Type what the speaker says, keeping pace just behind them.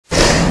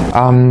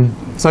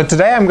So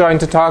today I'm going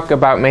to talk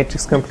about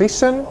matrix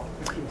completion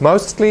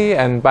mostly,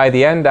 and by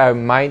the end I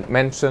might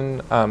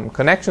mention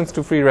connections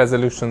to free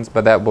resolutions,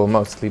 but that will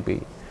mostly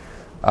be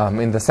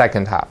in the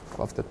second half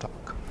of the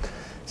talk.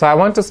 So I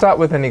want to start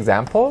with an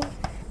example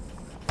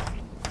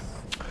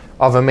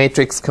of a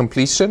matrix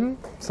completion.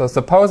 So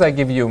suppose I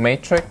give you a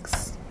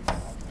matrix.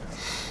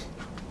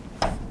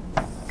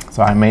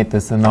 So I made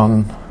this a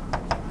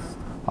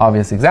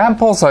non-obvious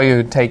example. So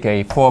you take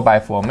a 4 by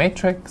 4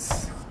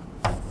 matrix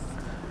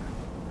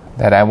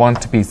that I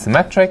want to be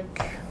symmetric.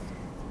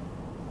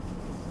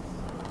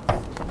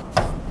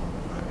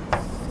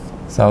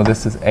 So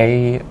this is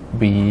A,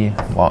 B,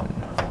 1,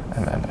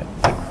 and then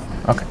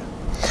okay.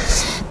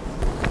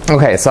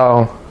 Okay,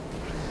 so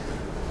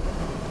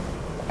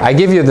I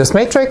give you this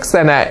matrix,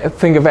 and I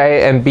think of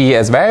A and B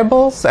as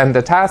variables, and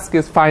the task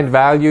is find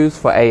values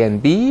for A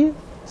and B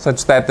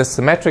such that the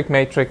symmetric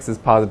matrix is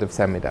positive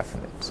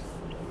semi-definite.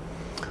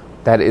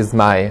 That is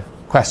my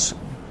question.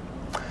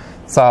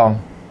 So,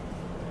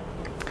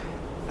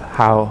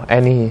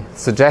 any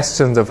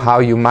suggestions of how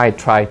you might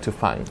try to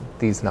find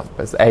these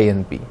numbers, A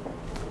and B?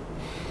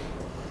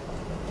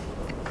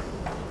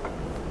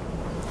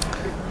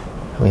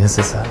 I mean, this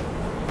is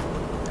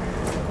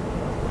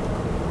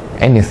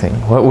anything.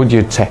 What would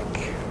you check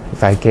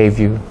if I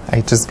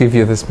just give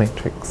you this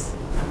matrix?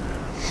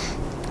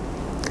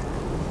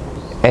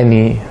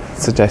 Any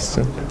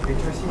suggestion?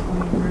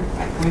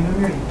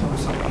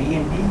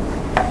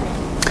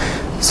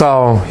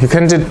 So you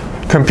can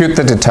compute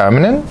the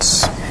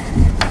determinant.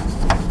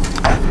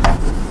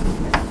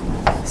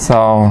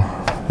 So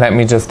let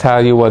me just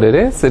tell you what it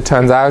is. It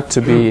turns out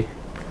to be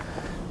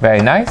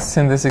very nice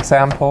in this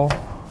example.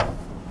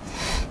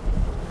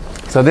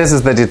 So this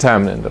is the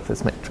determinant of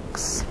this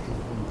matrix.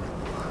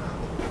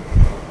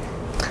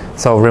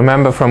 So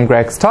remember from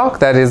Greg's talk,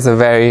 that is a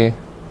very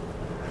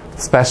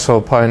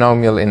special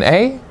polynomial in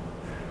A.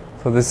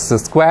 So this is a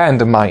square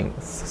and a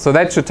minus. So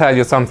that should tell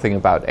you something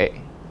about A.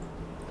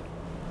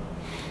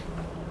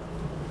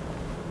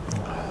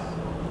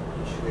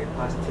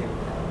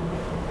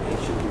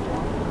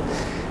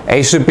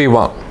 A should be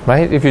 1,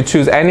 right? If you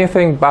choose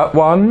anything but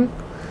 1,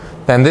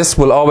 then this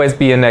will always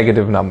be a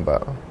negative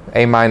number.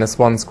 A minus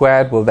 1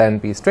 squared will then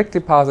be strictly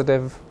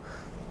positive,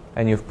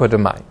 and you've put a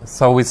minus.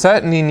 So we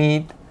certainly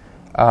need,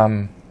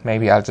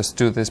 maybe I'll just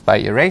do this by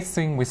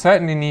erasing, we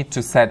certainly need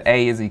to set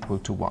A is equal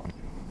to 1.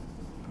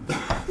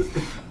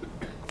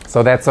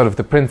 So that's sort of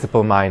the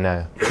principal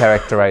minor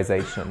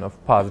characterization of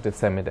positive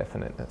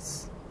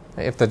semi-definiteness.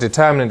 If the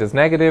determinant is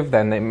negative,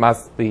 then it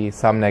must be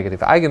some negative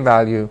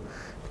eigenvalue,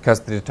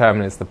 because the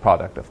determinant is the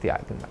product of the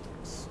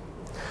eigenvalues.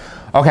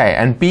 Okay,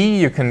 and B,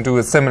 you can do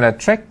a similar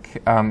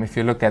trick if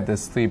you look at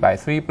this 3 by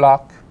 3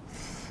 block,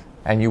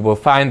 and you will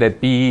find that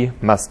B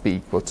must be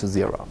equal to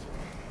 0.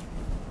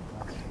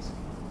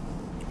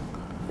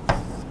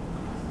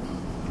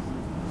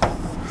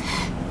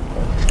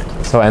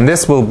 So, and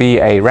this will be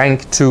a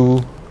rank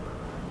 2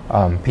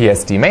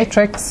 PSD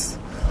matrix,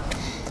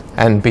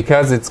 and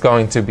because it's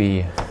going to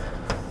be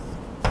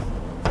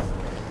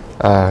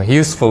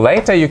useful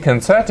later, you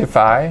can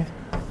certify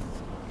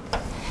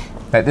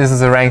that this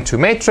is a rank 2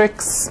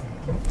 matrix,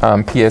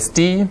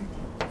 PSD,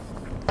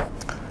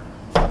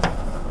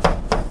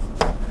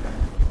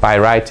 by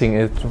writing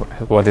it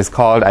what is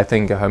called, I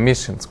think, a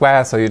Hermitian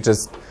square. So you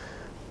just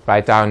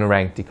write down a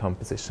rank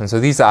decomposition. So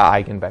these are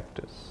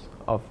eigenvectors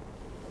of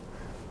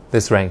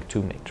this rank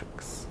 2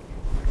 matrix,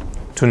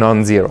 to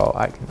non-zero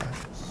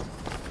eigenvalues.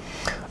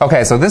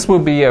 Okay, so this will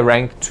be a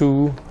rank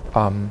 2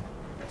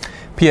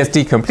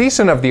 PSD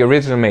completion of the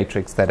original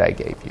matrix that I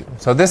gave you.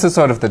 So this is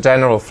sort of the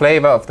general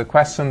flavor of the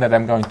question that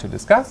I'm going to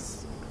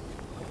discuss.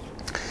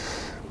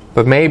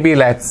 But maybe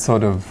let's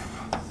sort of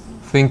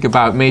think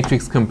about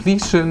matrix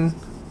completion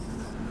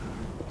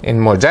in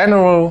more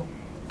general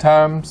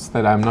terms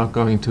that I'm not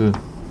going to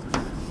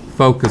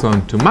focus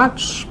on too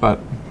much, but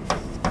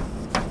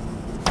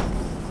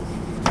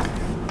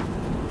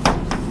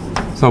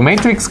so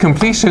matrix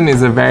completion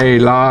is a very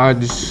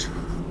large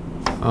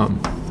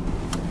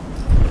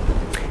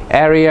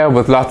area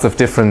with lots of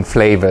different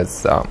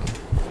flavors.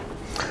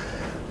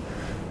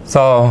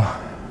 So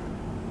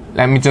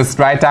let me just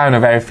write down a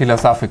very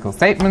philosophical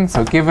statement.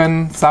 So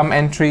given some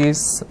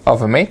entries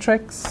of a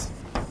matrix,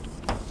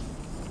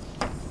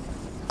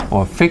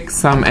 or fix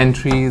some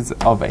entries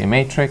of a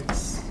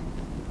matrix,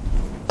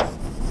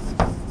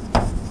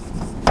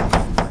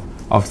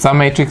 of some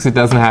matrix, it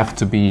doesn't have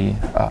to be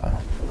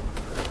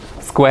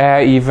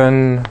square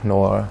even,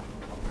 nor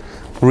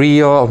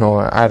real,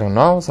 nor I don't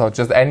know, so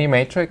just any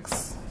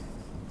matrix,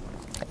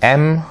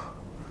 M,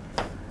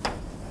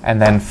 and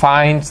then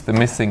find the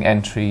missing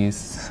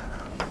entries,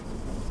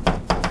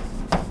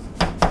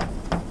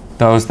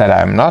 those that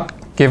I'm not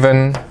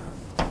given,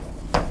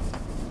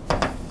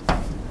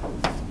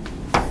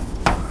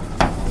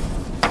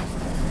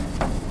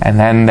 and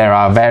then there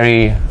are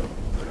very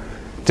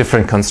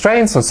different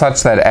constraints, so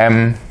such that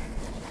M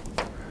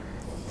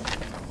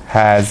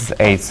has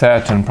a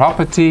certain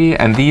property,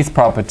 and these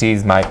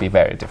properties might be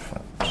very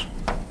different.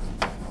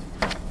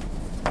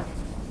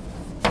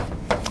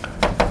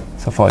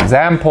 So for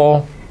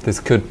example,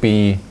 this could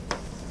be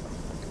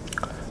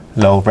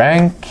low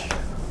rank.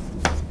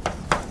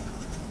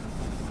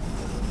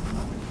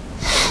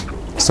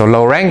 So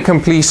low rank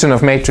completion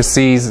of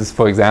matrices is,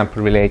 for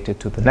example, related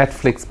to the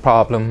Netflix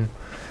problem.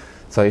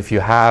 So if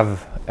you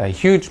have a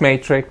huge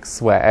matrix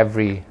where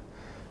every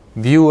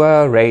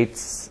viewer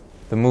rates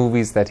the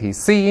movies that he's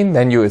seen,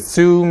 then you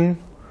assume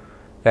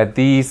that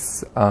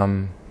these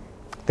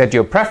that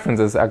your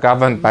preferences are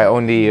governed by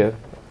only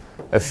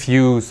a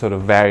few sort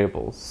of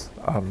variables.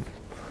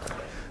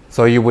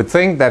 So you would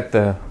think that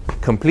the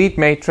complete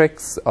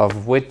matrix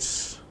of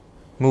which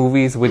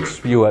movies which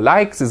viewer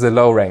likes is a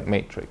low rank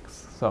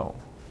matrix. So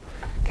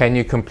can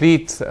you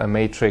complete a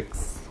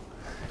matrix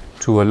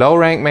to a low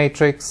rank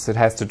matrix? It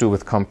has to do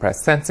with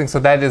compressed sensing. So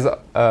that is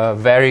a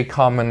very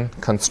common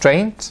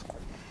constraint.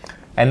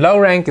 And low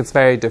rank, it's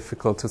very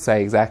difficult to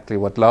say exactly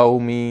what low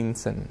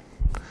means and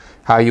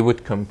how you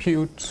would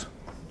compute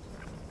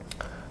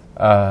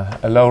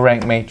a low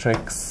rank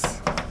matrix.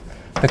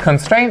 The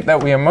constraint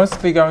that we are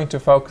mostly going to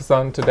focus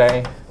on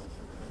today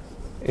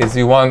is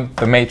you want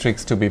the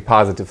matrix to be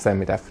positive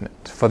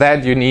semi-definite. For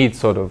that you need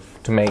sort of,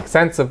 to make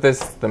sense of this,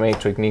 the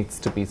matrix needs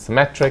to be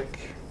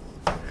symmetric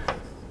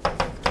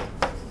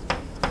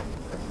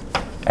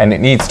and it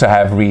needs to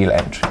have real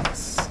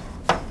entries.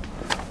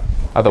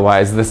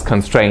 Otherwise this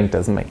constraint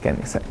doesn't make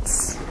any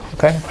sense.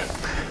 Okay?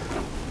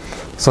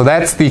 So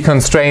that's the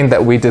constraint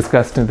that we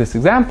discussed in this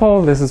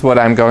example. This is what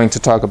I'm going to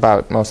talk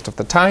about most of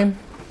the time.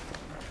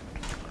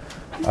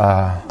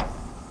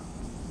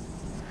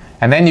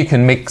 And then you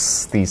can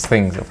mix these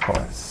things, of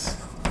course,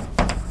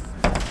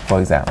 for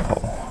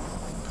example.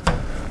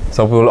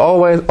 So we will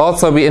always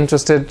also be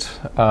interested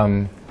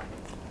in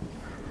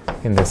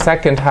the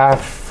second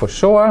half, for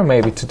sure,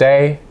 maybe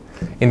today,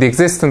 in the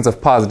existence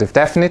of positive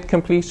definite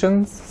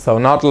completions. So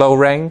not low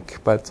rank,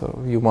 but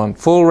you want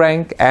full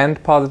rank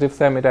and positive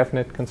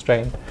semi-definite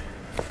constraint.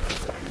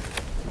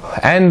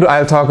 And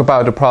I'll talk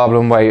about a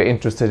problem where you're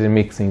interested in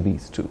mixing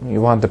these two.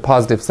 You want the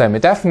positive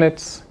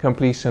semi-definite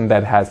completion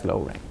that has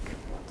low rank.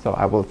 So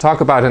I will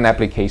talk about an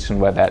application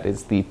where that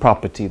is the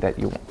property that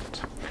you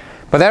want.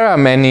 But there are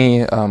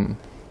many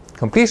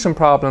completion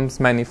problems,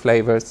 many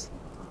flavors.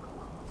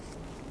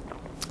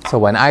 So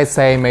when I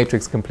say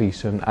matrix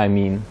completion, I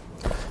mean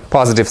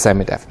positive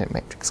semi-definite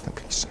matrix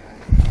completion.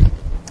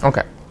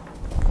 Okay.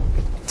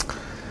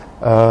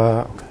 Okay,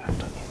 I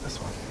don't need this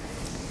one.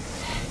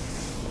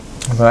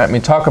 So let me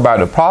talk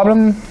about a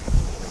problem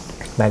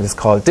that is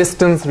called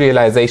distance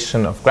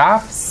realization of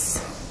graphs.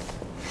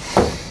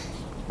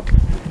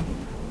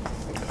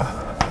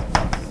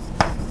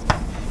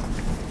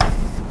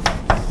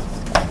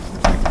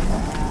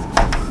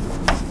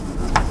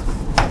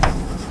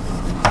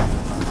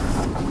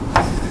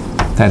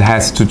 That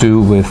has to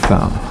do with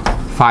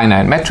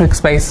finite metric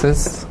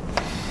spaces.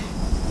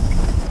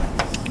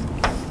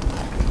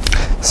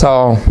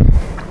 So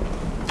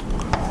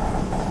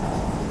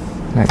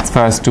let's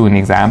first do an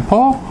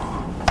example.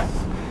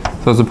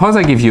 So suppose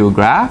I give you a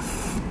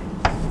graph,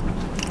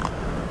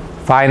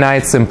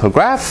 finite simple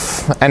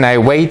graph, and I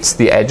weight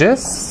the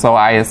edges. So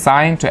I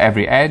assign to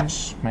every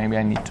edge, maybe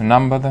I need to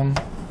number them.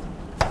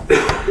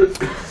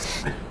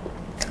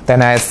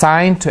 Then I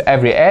assign to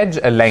every edge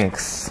a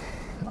length.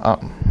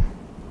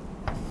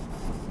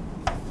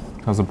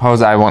 So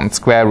suppose I want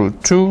square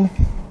root 2,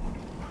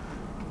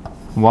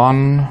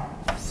 1,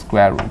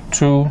 square root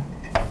 2,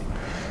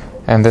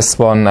 and this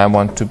one I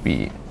want to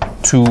be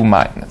 2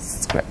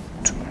 minus square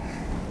root 2.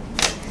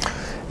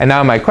 And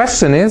now my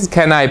question is,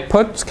 can I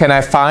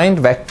find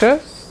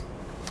vectors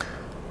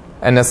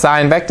and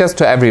assign vectors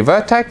to every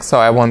vertex? So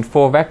I want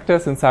 4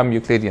 vectors in some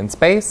Euclidean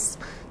space,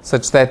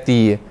 such that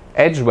the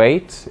edge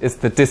weight is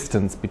the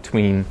distance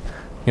between,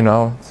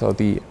 so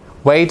the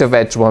weight of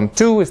edge 1,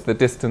 2 is the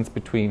distance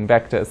between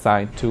vector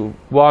assigned to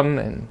 1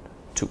 and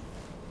 2.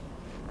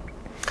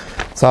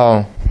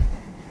 So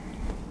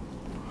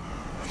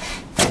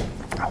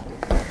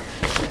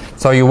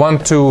you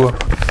want to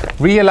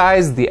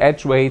realize the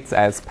edge weights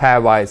as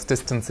pairwise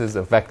distances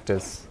of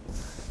vectors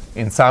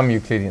in some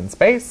Euclidean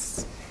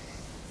space.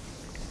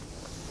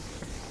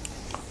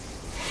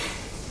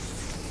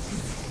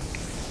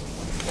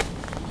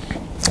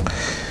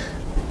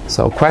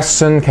 So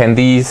question, can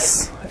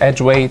these edge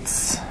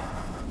weights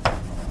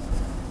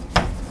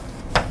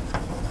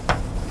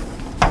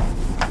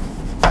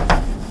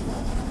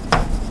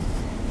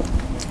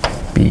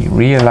be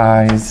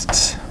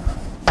realized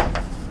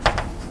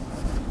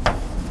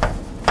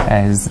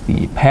as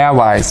the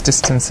pairwise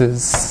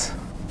distances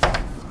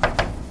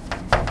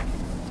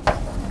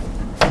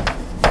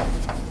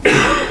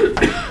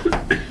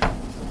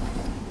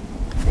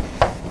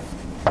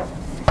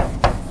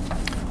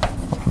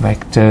of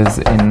vectors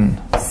in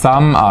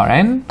some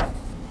Rn?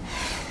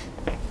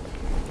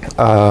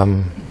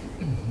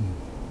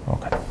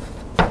 Okay.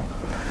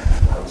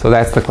 So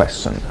that's the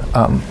question.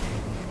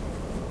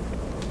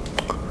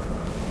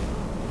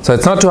 So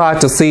it's not too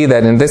hard to see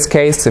that in this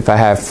case, if I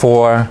have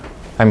 4,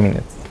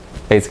 it's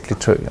basically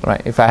trivial,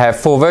 right? If I have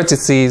 4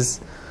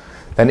 vertices,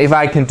 then if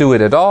I can do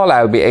it at all,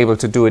 I'll be able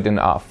to do it in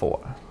R4.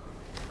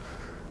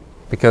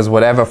 because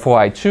whatever 4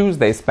 I choose,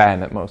 they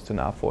span at most in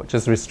R4.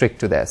 Just restrict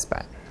to their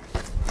span.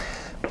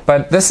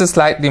 But this is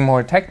slightly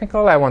more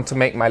technical. I want to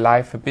make my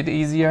life a bit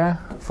easier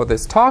for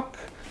this talk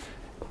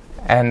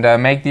and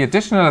make the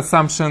additional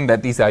assumption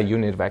that these are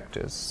unit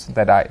vectors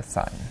that I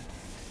assign.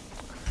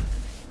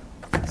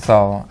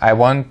 So I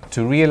want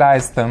to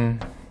realize them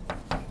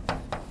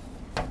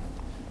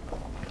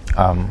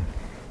so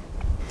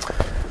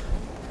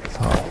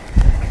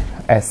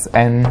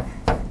Sn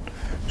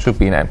should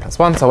be in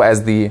n+1. So as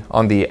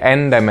on the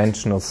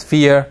n-dimensional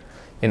sphere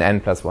in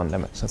n+1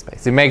 dimensional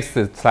space. It makes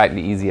it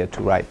slightly easier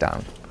to write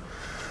down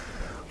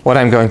what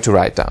I'm going to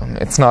write down.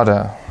 It's not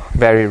a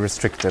very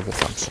restrictive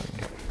assumption.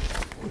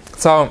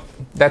 So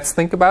let's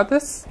think about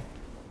this.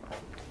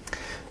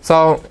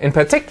 So in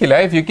particular,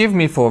 if you give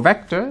me 4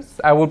 vectors,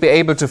 I will be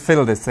able to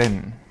fill this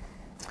in.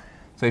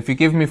 So if you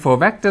give me 4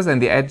 vectors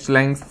and the edge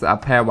lengths are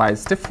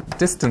pairwise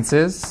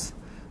distances,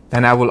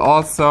 then I will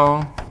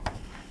also,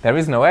 there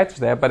is no edge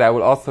there, but I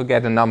will also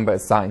get a number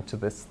assigned to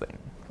this thing.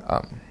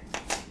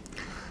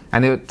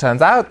 And it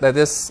turns out that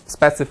this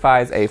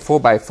specifies a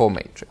 4x4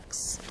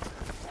 matrix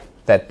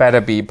that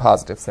better be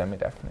positive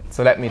semi-definite.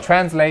 So let me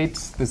translate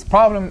this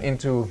problem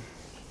into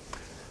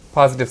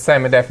positive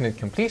semi-definite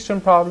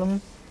completion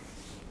problem.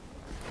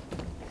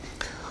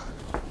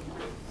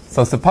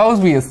 So suppose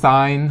we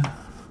assign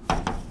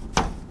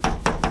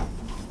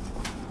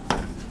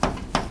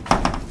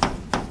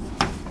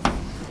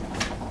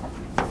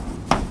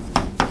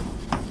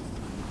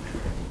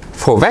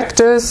four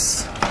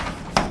vectors.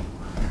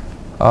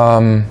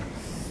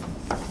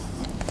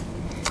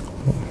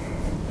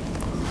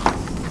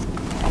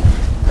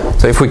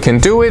 So if we can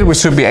do it, we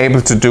should be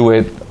able to do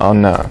it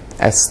on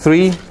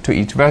S3 to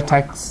each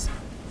vertex.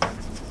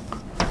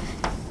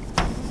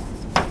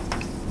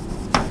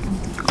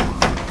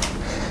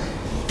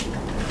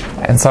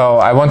 And so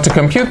I want to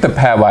compute the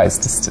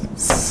pairwise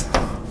distance.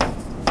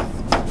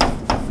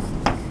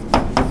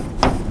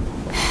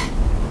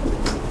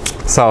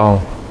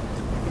 So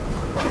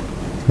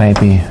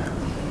maybe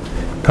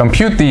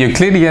compute the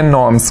Euclidean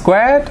norm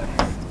squared.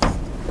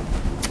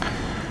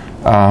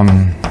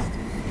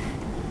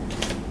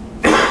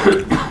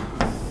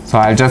 So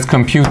I'll just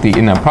compute the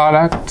inner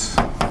product.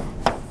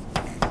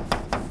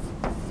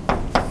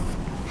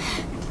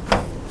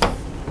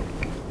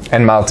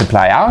 And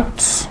multiply out.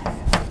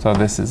 So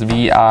this is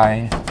Vi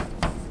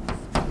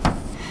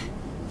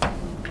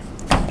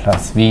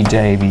plus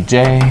Vj Vj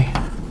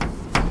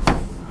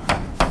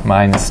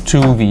minus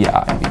 2 Vi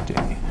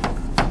Vj.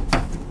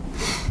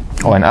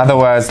 Or in other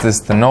words, this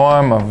is the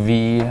norm of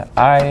Vi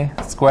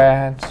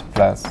squared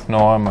plus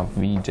norm of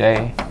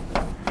Vj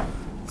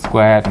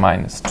squared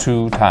minus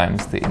 2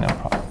 times the inner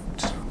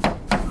product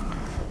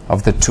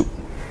of the two.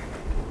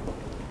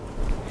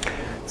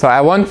 So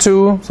I want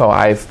to, so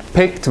I've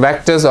picked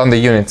vectors on the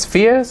unit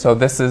sphere, so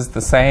this is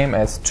the same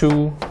as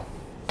 2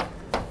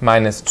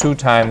 minus 2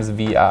 times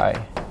Vi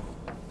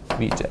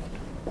Vj.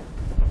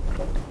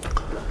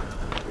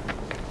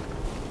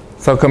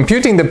 So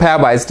computing the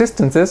pairwise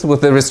distances with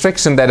the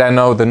restriction that I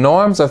know the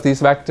norms of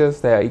these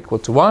vectors, they are equal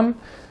to 1.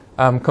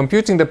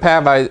 Computing the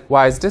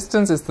pairwise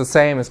distance is the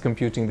same as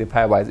computing the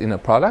pairwise inner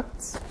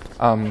products.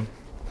 And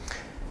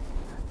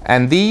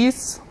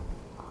this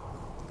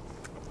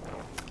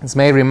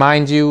may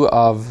remind you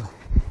of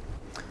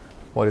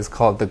what is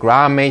called the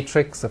Gram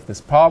matrix of this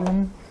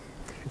problem.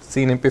 You've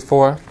seen it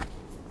before.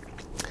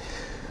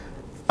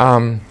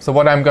 So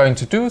what I'm going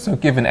to do, so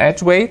given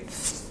edge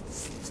weights,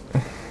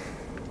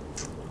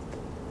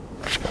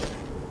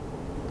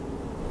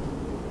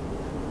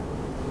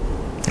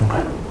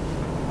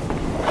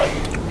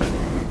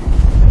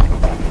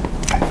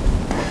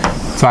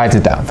 so write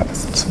it down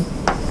first.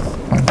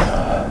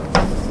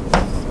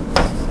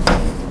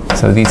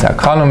 So these are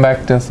column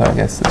vectors, so I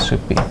guess this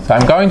should be. So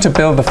I'm going to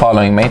build the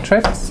following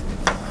matrix.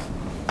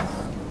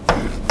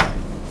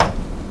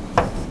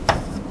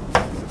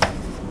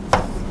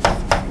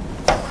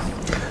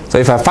 So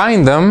if I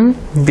find them,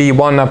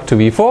 V1 up to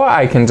V4,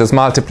 I can just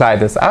multiply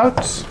this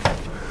out.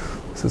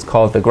 This is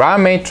called the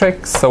Gram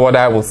matrix. So what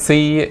I will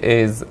see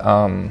is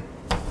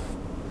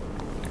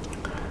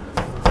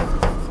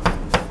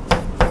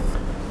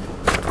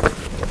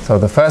so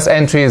the first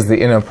entry is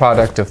the inner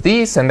product of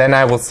these, and then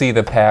I will see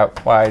the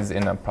pairwise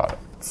inner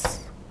products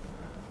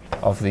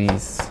of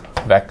these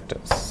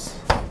vectors,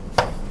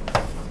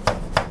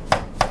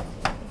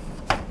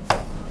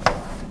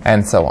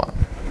 and so on.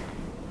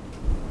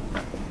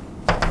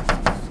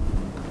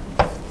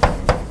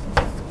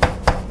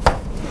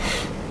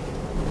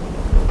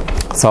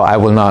 So I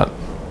will not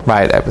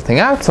write everything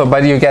out,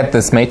 but you get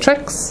this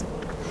matrix,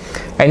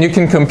 and you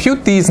can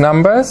compute these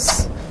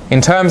numbers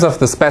in terms of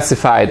the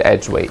specified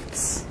edge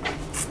weights.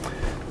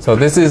 So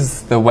this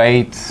is the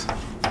weight,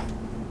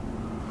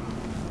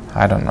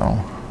 I don't know,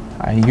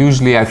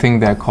 I think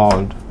they're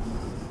called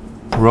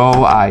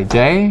rho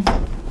ij.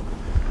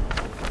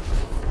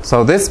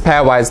 So this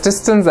pairwise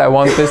distance, I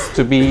want this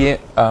to be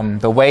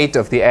the weight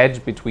of the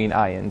edge between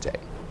I and j.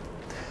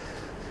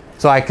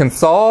 So I can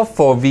solve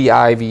for Vi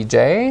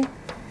Vj.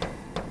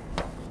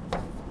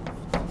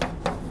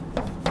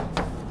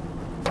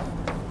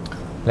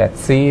 let's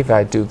see if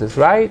I do this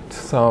right.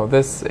 So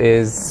this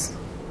is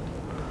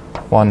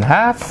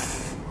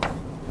 1/2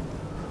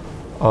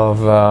 of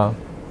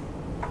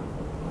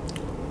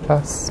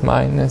plus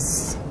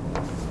minus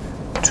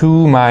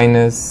 2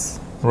 minus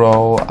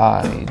rho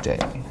ij.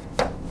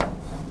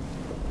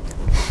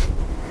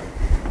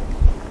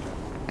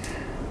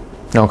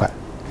 Okay.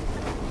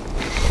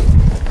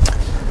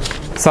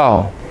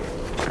 So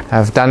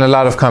I've done a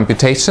lot of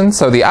computations.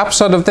 So the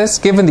upshot of this,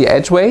 given the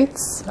edge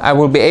weights, I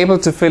will be able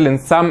to fill in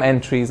some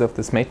entries of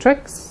this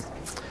matrix,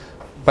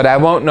 but I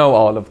won't know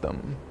all of them.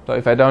 So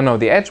if I don't know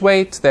the edge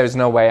weight, there's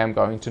no way I'm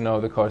going to know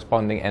the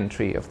corresponding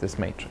entry of this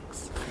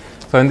matrix.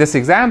 So in this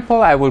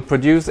example, I will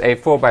produce a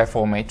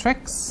 4x4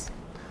 matrix.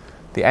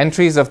 The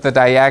entries of the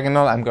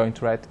diagonal, I'm going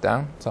to write it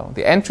down. So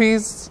the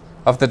entries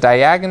of the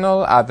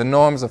diagonal are the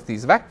norms of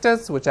these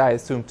vectors, which I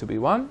assume to be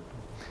 1.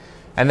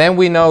 And then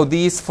we know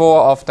these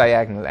 4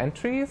 off-diagonal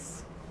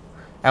entries.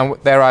 And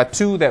there are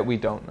 2 that we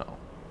don't know.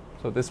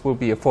 So this will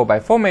be a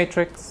 4x4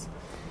 matrix.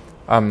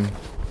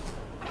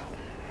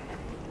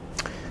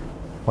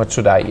 What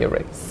should I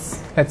erase?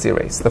 Let's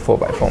erase the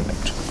 4x4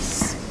 matrix.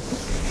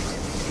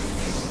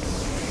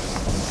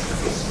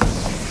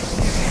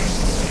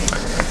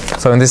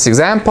 So in this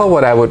example,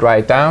 what I would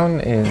write down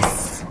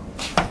is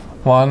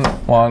 1,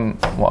 1,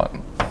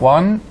 1,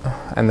 1,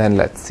 and then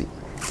let's see.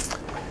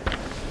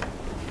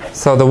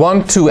 So the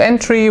 1, 2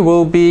 entry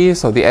will be,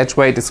 so the edge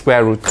weight is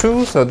square root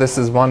 2, so this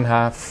is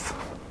 1/2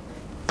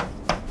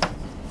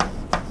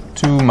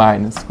 2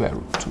 minus square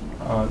root 2.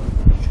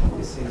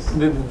 This is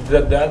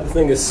that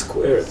thing is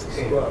squared as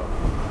well,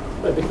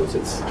 because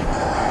it's...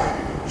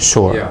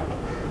 Sure. Yeah.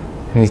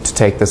 You need to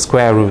take the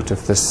square root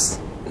of this.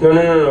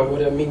 No.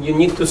 What I mean, you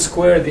need to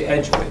square the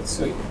edge weight.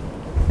 So,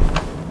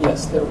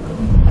 yes, there we go.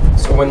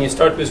 So when you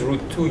start with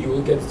root 2, you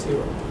will get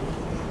 0.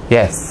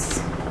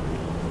 Yes.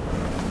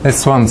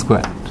 This one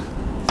squared.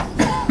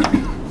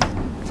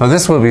 So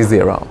this will be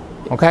 0.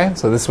 Okay?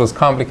 So this was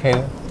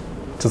complicated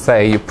to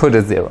say you put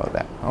a 0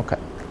 there. Okay.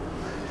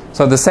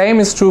 So the same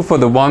is true for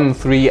the 1,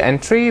 3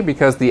 entry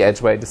because the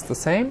edge weight is the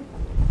same.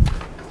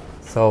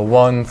 So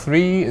 1,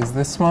 3 is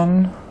this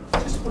one.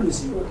 Just put a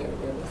 0 there.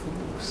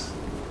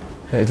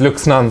 It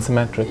looks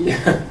non-symmetric.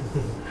 Yeah.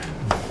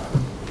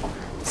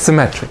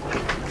 Symmetric.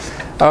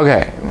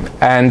 Okay,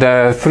 and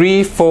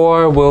 3,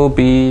 4 will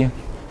be,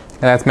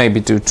 let's maybe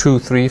do 2,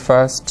 3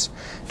 first.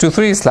 2,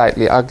 3 is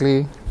slightly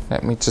ugly.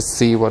 Let me just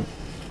see what,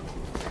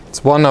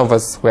 it's 1 over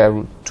square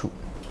root 2.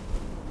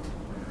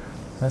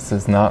 This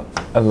is not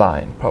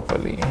aligned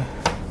properly.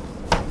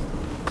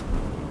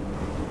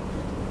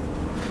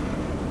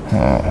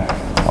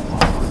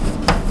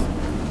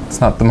 It's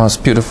not the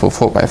most beautiful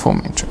 4x4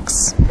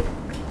 matrix.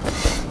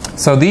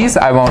 So these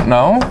I won't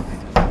know.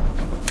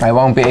 I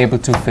won't be able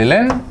to fill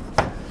in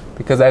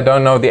because I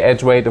don't know the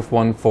edge weight of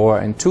 1, 4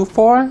 and 2,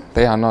 4.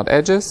 They are not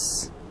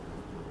edges.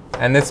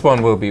 And this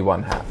one will be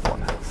 1/2,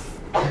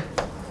 1/2.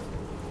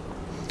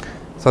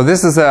 So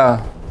this is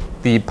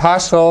the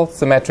partial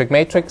symmetric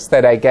matrix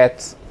that I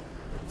get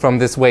from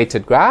this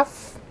weighted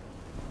graph.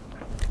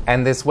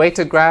 And this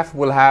weighted graph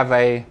will have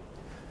a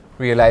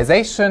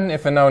realization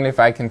if and only if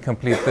I can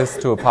complete this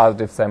to a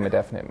positive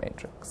semi-definite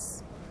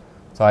matrix.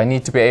 So I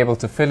need to be able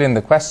to fill in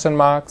the question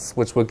marks,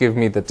 which will give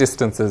me the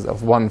distances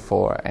of 1,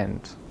 4 and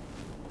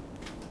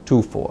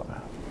 2, 4.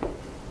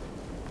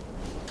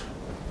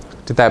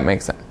 Did that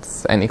make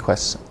sense? Any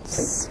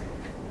questions?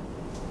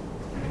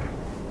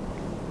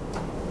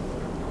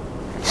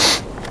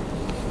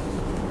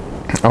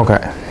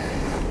 Okay.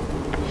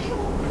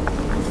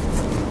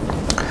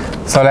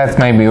 So let's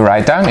maybe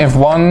write down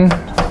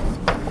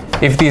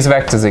if these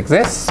vectors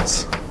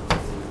exist,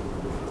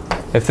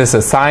 if this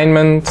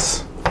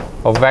assignment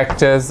of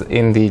vectors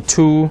in the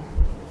 2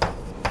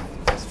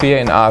 sphere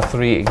in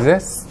R3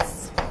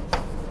 exists,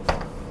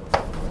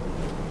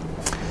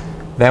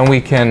 then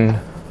we can,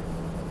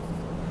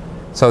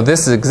 so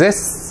this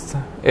exists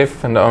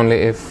if and only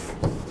if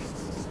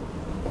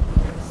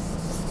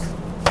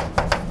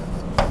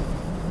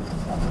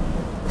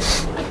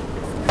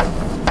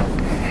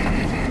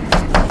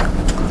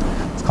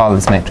let's call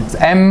this matrix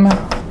M.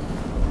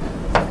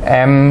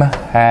 M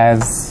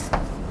has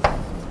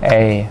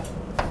a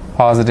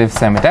positive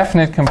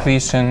semi-definite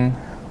completion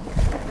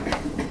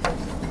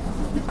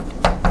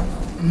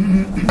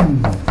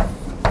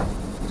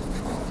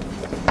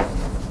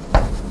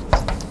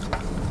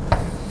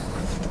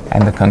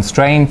and the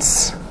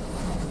constraints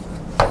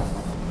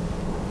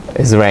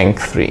is rank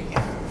 3.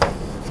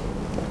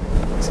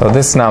 So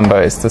this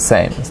number is the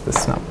same as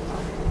this number.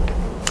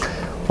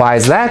 Why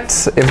is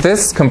that? If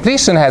this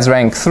completion has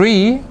rank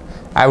 3,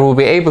 I will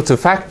be able to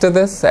factor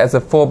this as a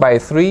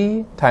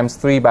 4x3 times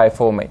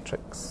 3x4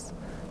 matrix.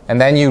 And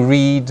then you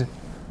read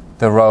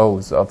the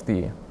rows of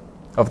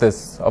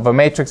a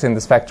matrix in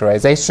this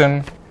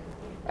factorization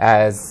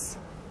as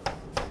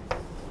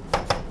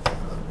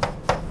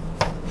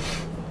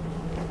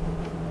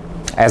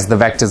the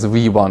vectors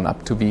v1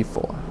 up to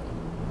v4.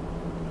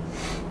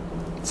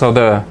 So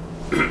the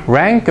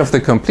rank of the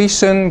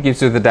completion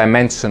gives you the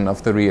dimension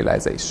of the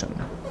realization.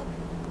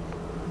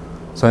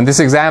 So in this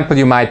example,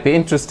 you might be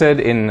interested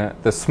in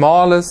the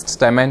smallest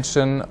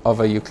dimension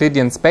of a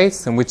Euclidean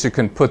space in which you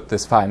can put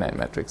this finite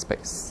metric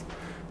space.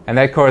 And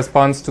that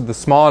corresponds to the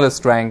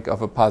smallest rank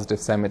of a positive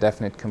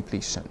semi-definite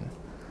completion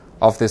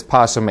of this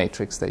partial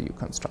matrix that you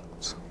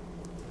construct.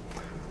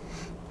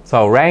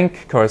 So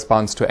rank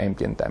corresponds to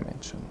ambient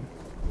dimension.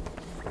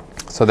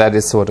 So that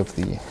is sort of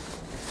the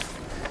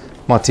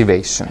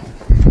motivation.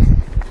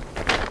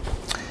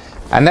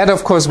 And that,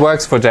 of course,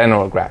 works for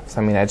general graphs.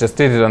 I mean, I just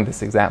did it on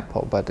this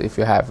example, but if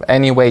you have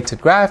any weighted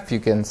graph, you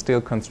can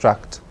still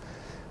construct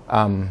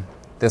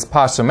this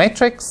partial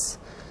matrix.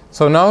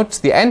 So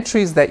note, the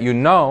entries that you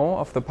know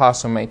of the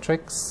partial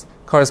matrix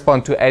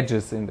correspond to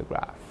edges in the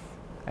graph.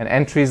 And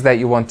entries that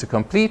you want to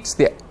complete,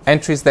 the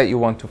entries that you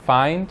want to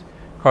find,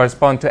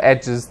 correspond to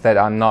edges that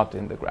are not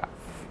in the graph.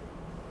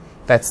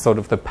 That's sort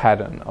of the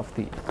pattern of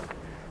the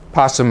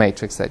partial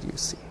matrix that you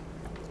see.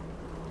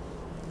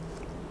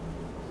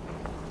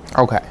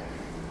 Okay.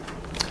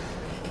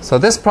 So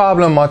this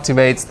problem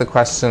motivates the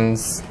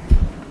questions.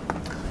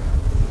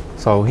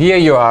 So here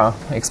you are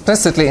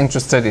explicitly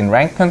interested in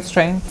rank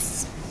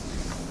constraints.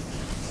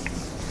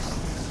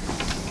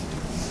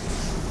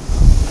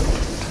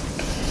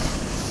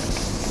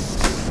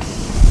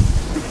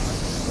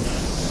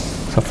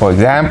 So for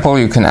example,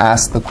 you can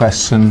ask the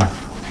question,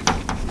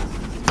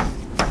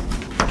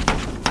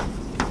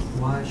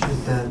 why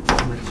should that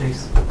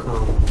matrix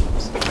become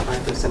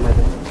either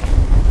semi-definite?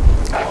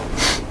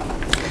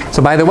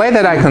 so by the way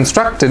that I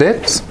constructed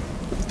it,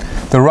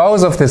 the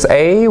rows of this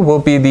A will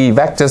be the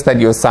vectors that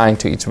you assign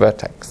to each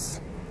vertex.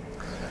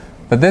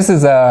 But this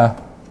is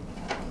a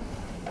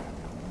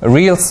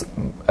real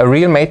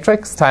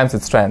matrix times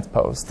its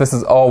transpose. This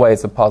is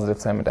always a positive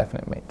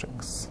semi-definite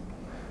matrix.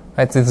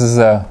 Right? This is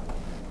a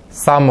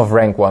sum of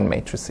rank 1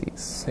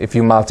 matrices if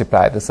you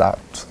multiply this out.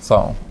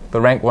 So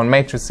the rank 1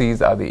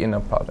 matrices are the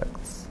inner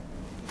products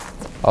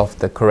of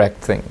the correct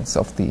things,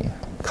 of the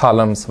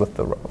columns with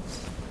the rows.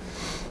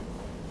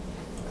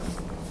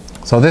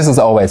 So this is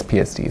always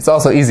PSD. It's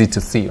also easy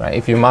to see, right?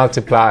 If you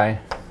multiply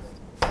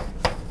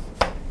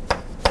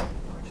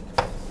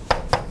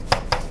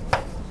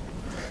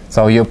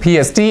so your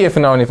PSD if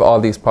and only if all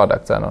these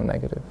products are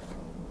non-negative,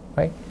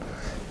 right?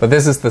 But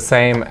this is the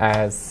same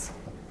as,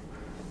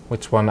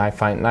 which one I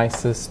find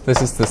nicest?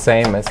 This is the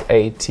same as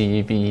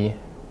ATV.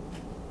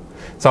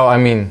 So I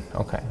mean,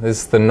 okay,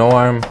 this is the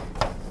norm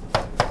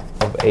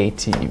of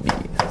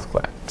ATV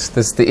squared. This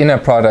is the inner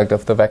product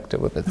of the vector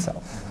with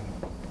itself,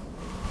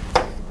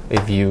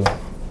 if you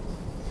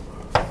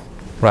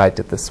write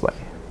it this way.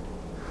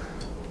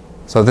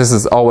 So this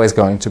is always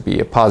going to be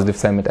a positive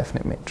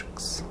semi-definite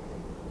matrix.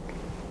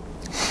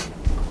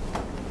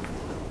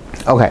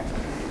 Okay.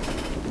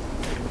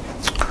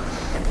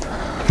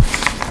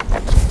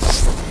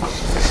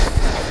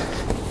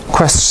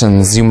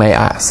 Questions you may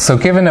ask. So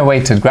given a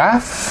weighted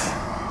graph,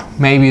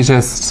 maybe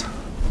just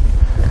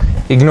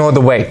ignore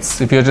the weights.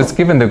 If you're just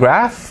given the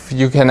graph,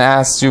 you can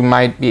ask, you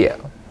might be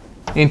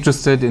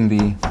interested in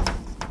the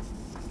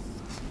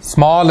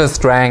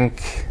smallest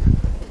rank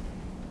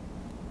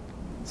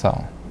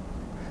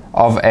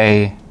of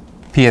a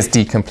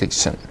PSD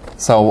completion.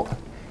 So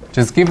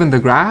just given the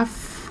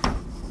graph,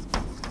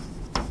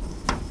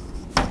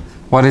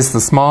 what is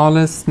the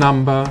smallest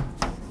number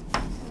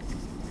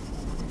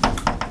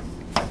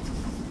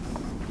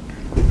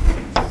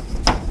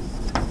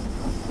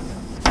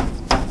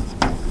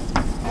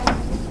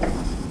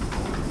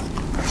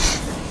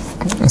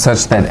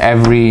such that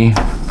every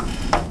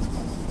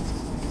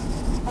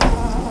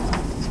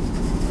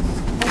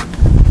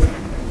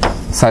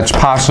such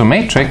partial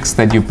matrix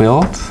that you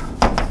build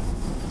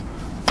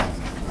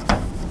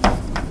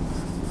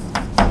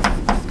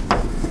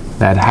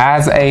that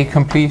has a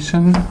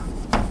completion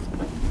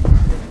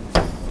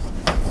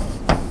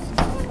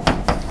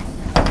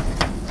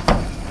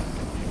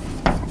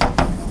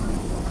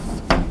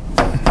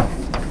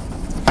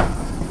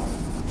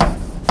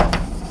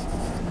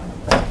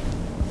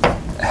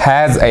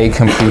has a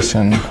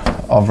completion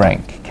of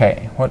rank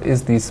k. What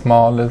is the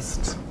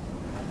smallest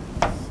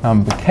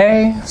number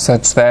k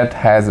such that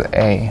has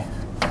a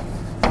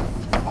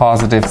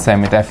positive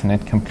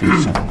semi-definite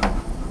completion?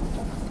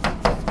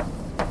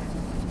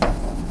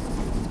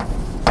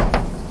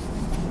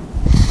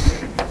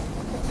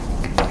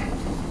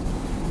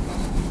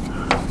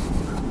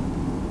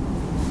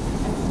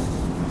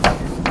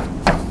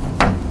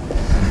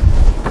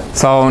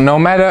 So no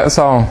matter,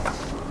 so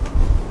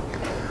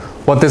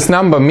what this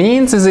number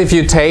means is if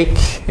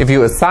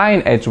you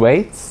assign edge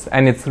weights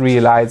and it's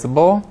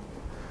realizable,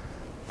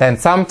 then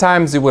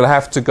sometimes you will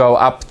have to go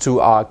up to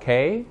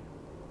Rk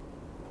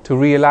to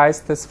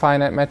realize this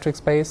finite metric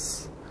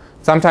space.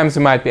 Sometimes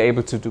you might be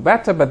able to do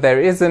better, but there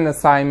is an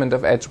assignment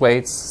of edge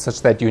weights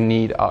such that you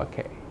need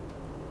Rk.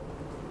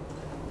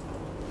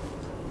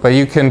 But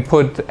you can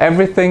put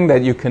everything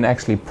that you can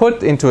actually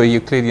put into a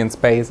Euclidean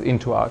space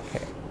into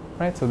Rk.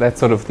 Right? So that's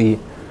sort of the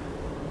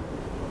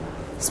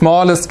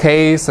smallest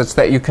case such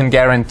that you can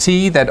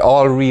guarantee that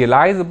all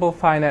realizable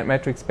finite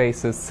metric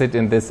spaces sit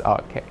in this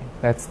Rk.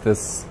 That's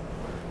this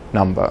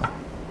number.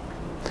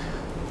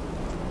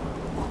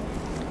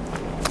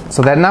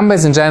 So that number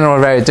is in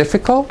general very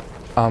difficult.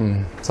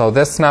 So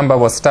this number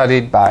was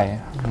studied by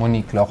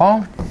Monique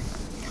Laurent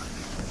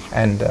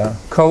and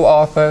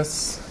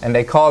co-authors, and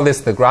they call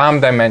this the Gram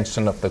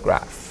dimension of the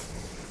graph.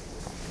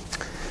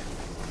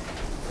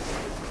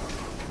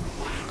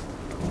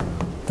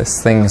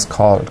 This thing is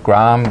called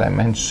Gram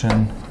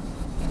dimension .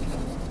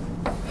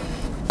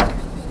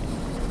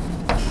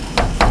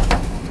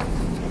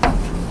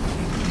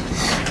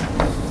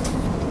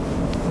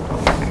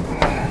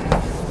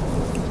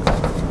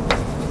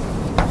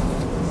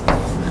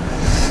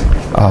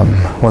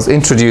 Was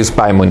introduced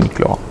by Monique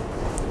Laurent.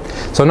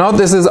 So note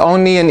this is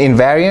only an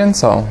invariant,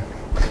 so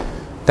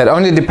that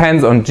only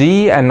depends on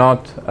G and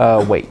not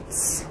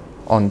weights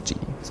on G.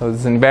 So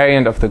it's an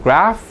invariant of the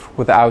graph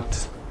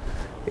without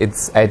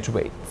its edge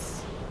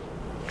weights.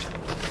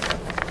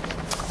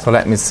 So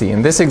let me see.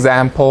 In this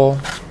example,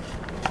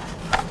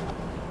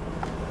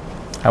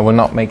 I will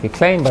not make a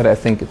claim, but I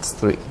think it's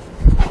 3.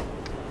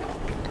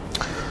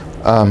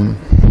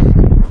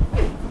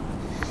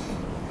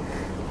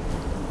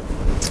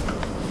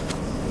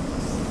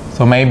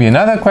 So maybe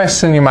another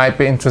question you might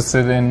be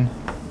interested in.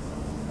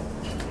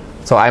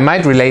 So I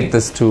might relate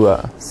this to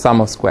a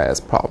sum of squares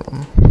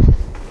problem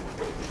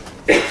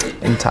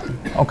in time.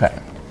 Okay.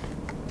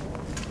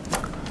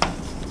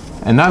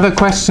 Another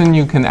question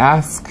you can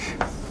ask,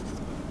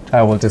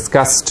 I will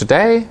discuss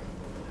today.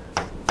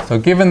 So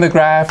given the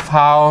graph,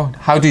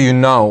 how do you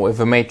know if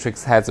a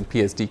matrix has a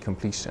PSD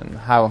completion?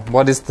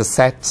 What is the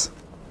set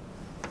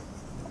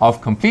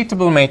of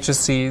completable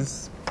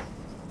matrices?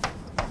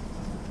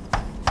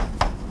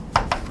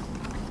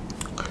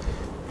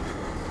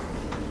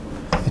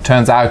 It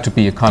turns out to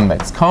be a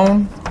convex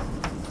cone.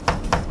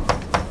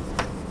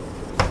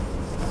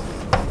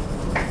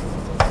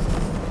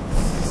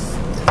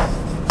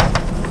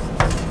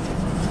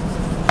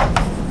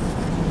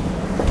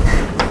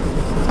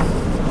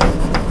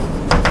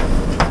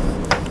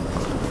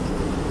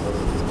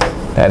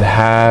 That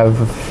have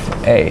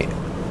a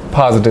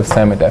positive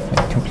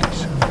semi-definite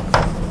completion.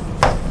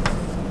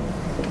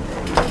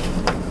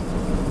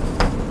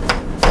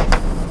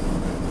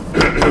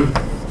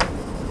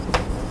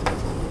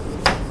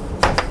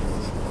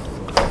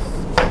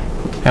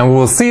 And we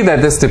will see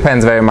that this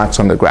depends very much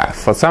on the graph.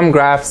 For some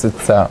graphs, we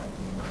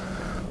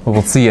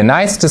will see a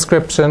nice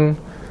description,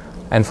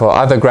 and for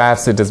other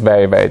graphs, it is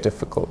very, very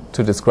difficult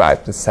to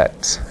describe the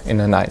set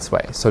in a nice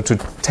way. So to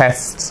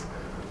test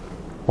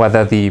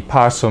whether the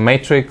partial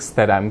matrix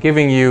that I'm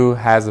giving you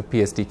has a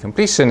PSD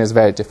completion is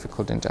very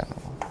difficult in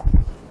general.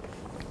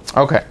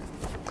 Okay.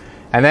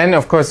 And then,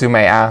 of course, you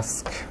may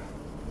ask,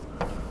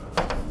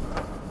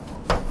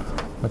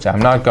 which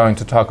I'm not going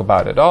to talk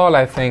about at all,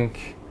 I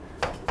think,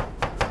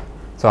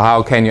 so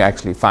how can you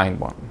actually find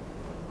one?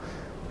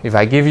 If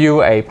I give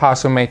you a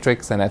partial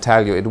matrix and I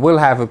tell you it will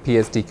have a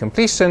PSD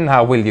completion,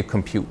 how will you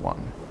compute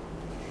one?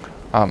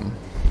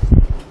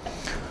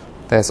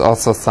 There's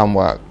also some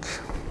work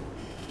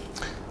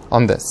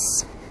on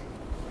this.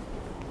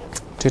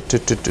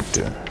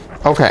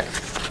 Okay.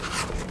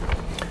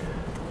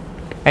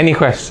 Any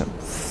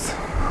questions?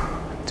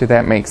 Did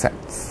that make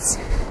sense?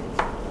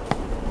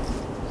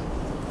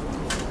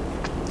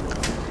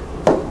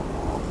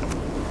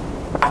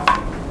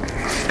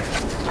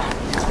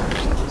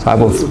 So I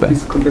will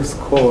this convex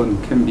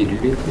cone can be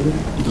related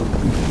to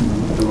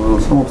the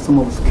sum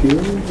of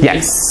squares?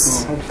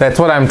 Yes, that's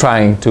what I'm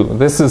trying to.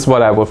 This is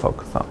what I will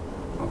focus on.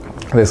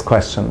 Okay. This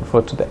question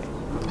for today.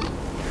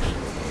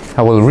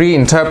 I will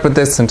reinterpret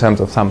this in terms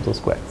of sums of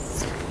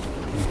squares,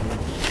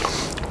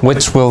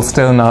 which will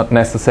still not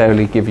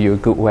necessarily give you a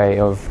good way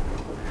of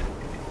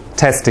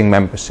testing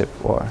membership,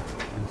 or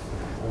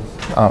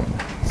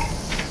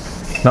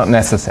not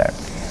necessary.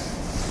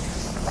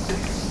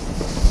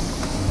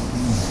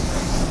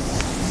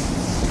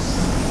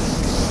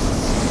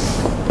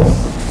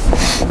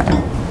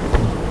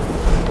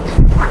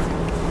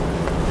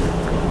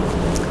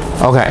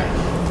 Okay,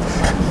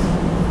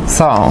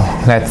 so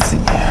let's see.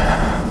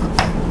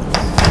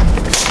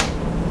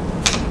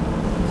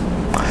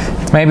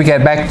 Let's maybe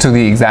get back to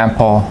the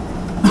example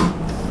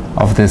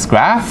of this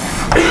graph.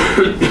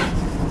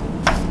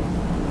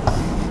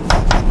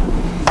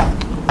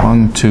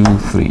 1, 2,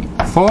 3,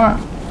 4.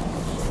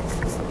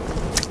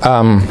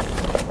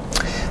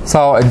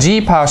 So a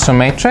G partial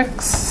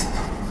matrix.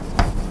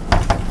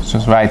 Let's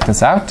just write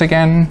this out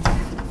again.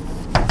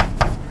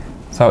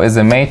 So is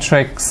a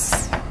matrix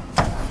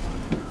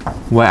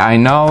where I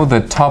know the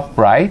top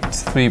right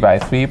 3 by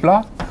 3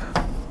 block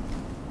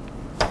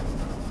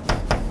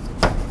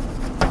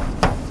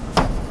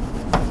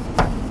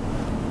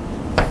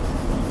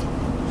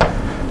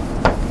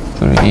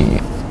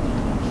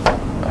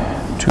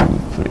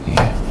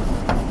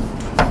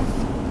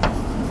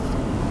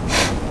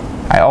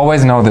I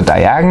always know the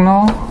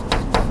diagonal,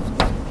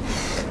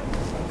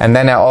 and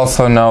then I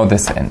also know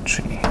this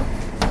entry.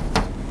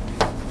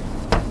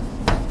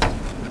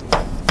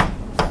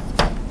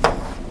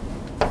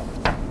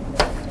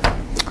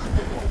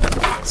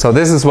 So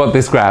this is what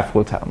this graph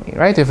will tell me,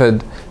 right? If I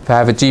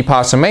have a G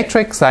partial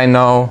matrix, I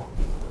know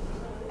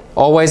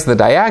always the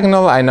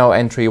diagonal. I know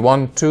entry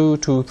 1, 2,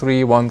 2,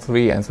 3, 1,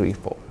 3, and 3,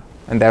 4.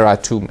 And there are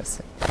 2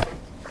 missing.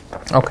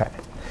 Okay.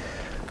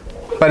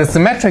 But a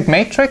symmetric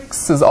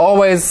matrix is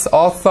always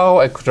also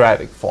a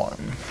quadratic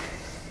form.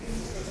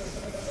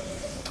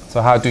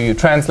 So how do you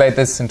translate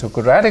this into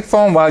quadratic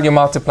form? Well, you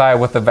multiply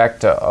with the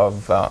vector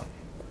of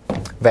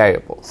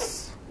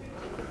variables.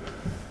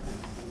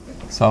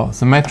 So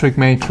symmetric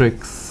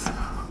matrix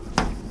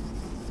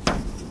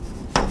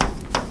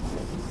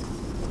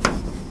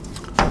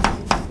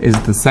is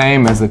the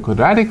same as a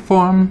quadratic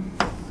form.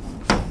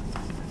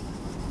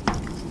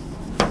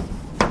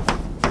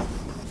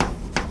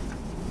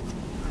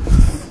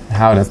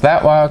 How does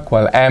that work?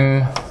 Well,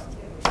 M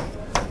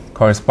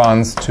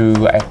corresponds to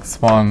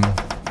x1,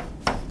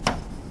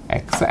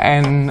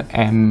 xn,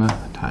 m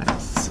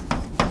times.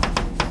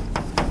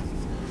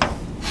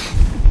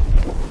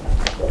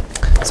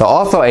 So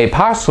also a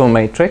partial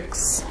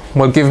matrix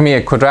will give me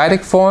a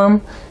quadratic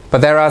form,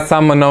 but there are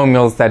some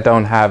monomials that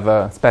don't have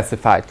a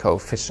specified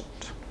coefficient.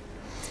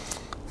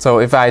 So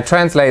if I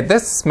translate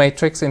this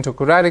matrix into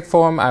quadratic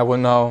form, I will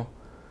know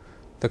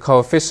the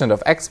coefficient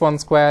of x1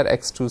 squared,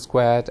 x2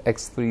 squared,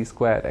 x3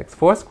 squared,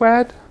 x4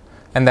 squared,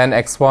 and then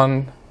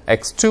x1,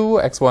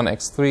 x2, x1,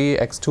 x3,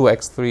 x2,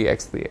 x3,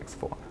 x3,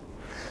 x4.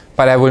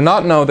 But I will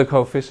not know the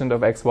coefficient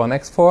of x1,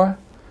 x4,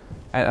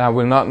 and I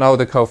will not know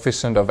the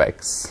coefficient of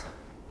x.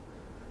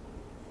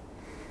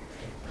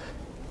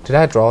 Did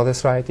I draw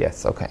this right?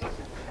 Yes, okay.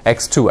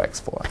 x2,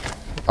 x4.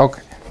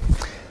 Okay.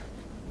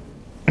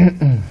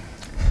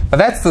 But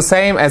that's the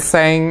same as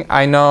saying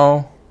I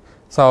know,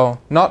 so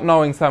not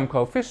knowing some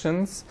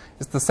coefficients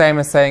is the same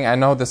as saying I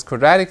know this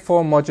quadratic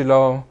form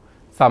modulo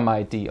some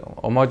ideal,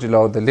 or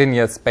modulo the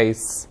linear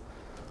space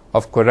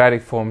of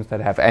quadratic forms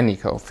that have any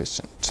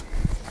coefficient.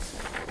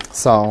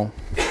 So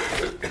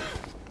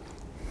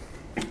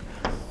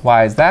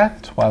why is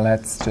that? Well,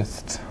 let's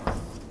just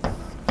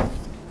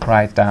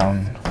write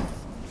down.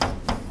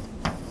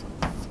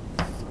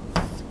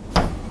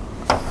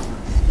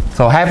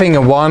 So having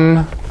a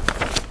 1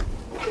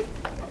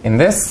 in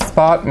this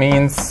spot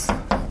means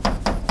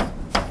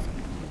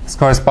this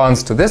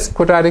corresponds to this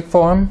quadratic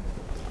form.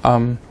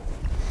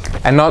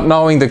 And not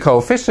knowing the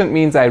coefficient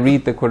means I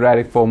read the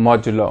quadratic form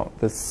modulo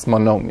this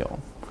monomial.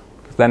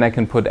 Then I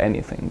can put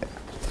anything there.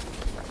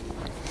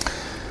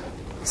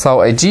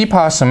 So a G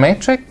partial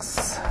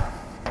matrix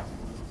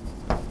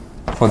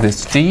for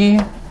this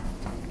G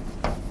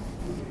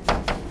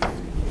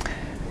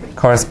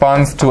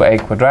corresponds to a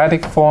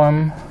quadratic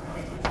form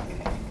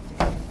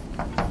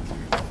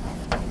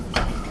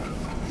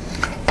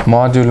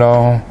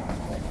modulo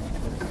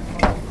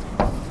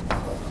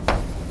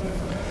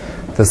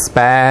the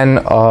span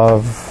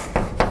of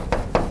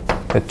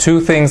the 2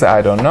 things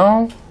I don't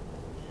know,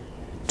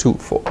 2,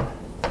 4.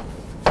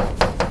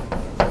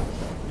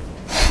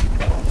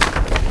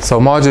 So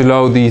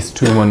modulo these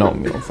 2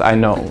 monomials, I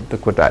know the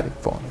quadratic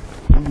form.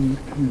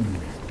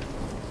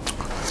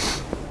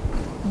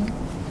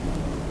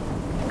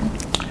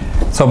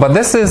 So, but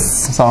this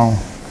is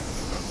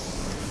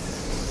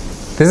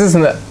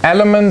an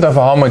element of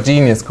a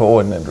homogeneous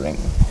coordinate ring,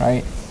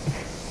 right?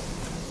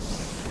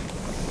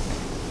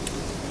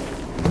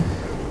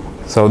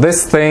 So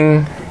this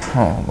thing,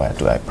 oh, where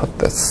do I put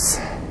this?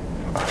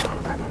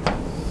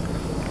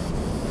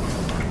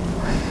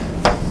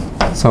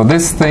 So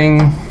this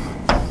thing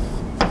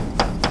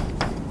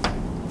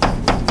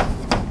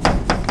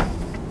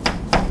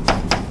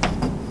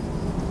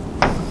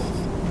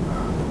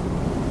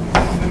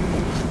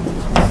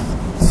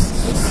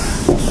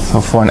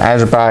so for an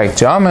algebraic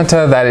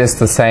geometer, that is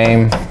the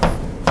same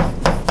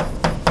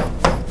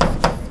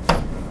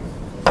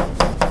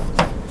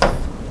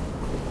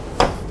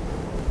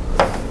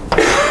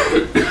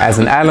as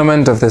an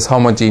element of this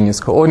homogeneous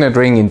coordinate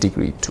ring in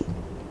degree 2.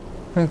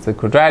 It's a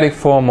quadratic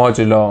form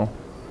modulo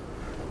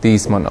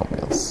these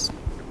monomials.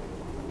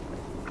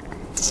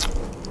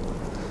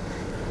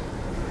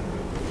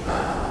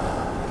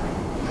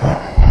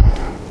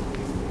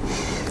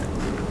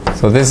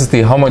 So this is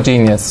the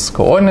homogeneous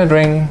coordinate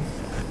ring.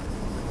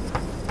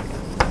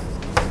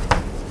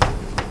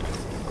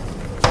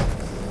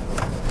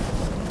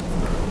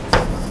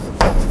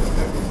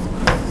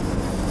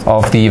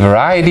 Of the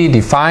variety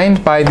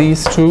defined by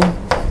these 2.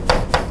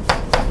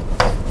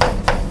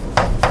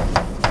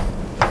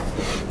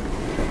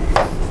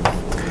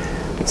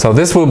 So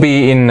this will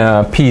be in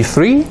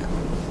P3.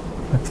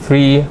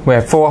 We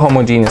have 4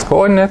 homogeneous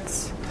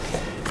coordinates.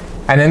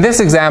 And in this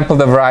example,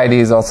 the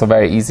variety is also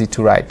very easy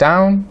to write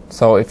down.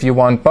 So if you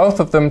want both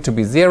of them to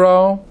be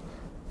 0,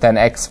 then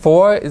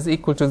x4 is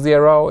equal to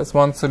 0 is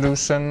one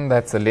solution.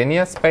 That's a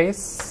linear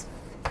space.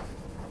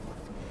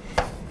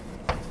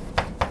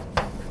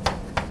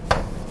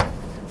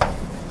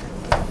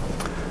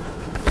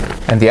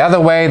 And the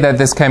other way that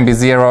this can be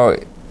 0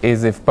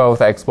 is if both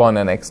x1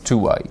 and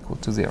x2 are equal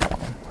to 0.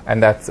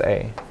 And that's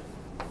a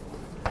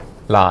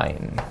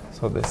line.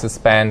 So this is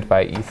spanned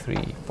by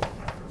E3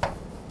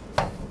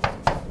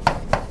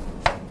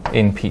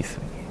 in P3.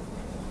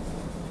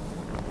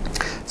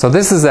 So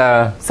this is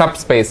a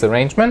subspace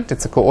arrangement.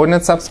 It's a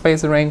coordinate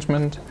subspace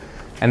arrangement,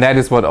 and that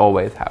is what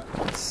always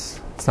happens.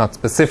 It's not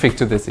specific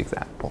to this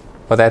example,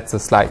 but that's a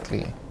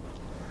slightly...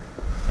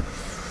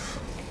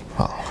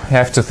 Well, you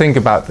have to think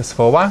about this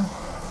for a while,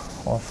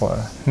 or for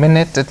a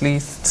minute at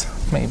least,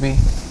 maybe.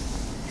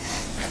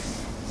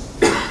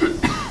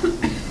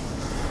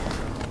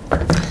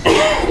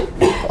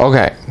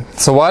 Okay,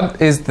 so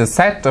what is the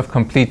set of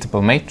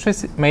completable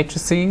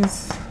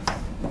matrices?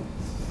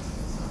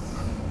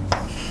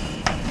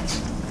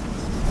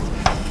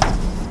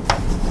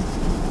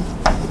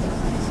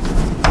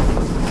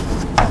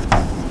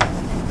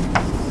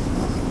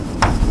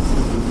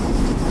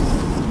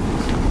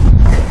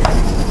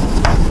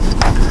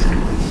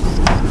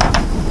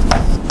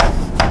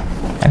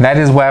 And that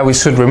is where we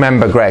should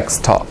remember Greg's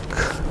talk.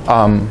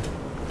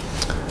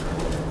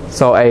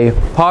 So a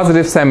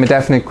positive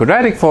semi-definite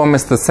quadratic form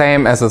is the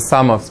same as a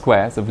sum of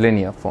squares of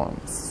linear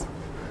forms.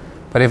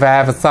 But if I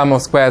have a sum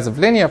of squares of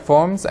linear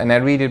forms and I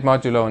read it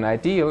modulo an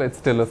ideal, it's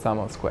still a sum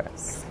of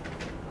squares.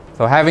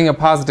 So having a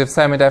positive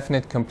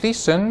semi-definite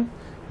completion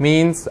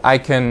means I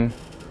can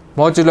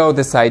modulo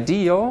this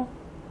ideal,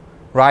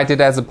 write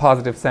it as a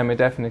positive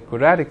semi-definite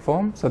quadratic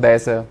form. So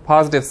there's a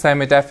positive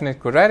semi-definite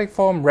quadratic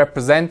form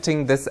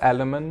representing this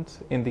element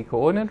in the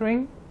coordinate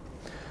ring.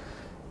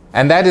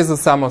 And that is a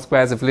sum of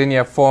squares of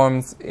linear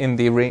forms in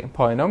the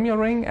polynomial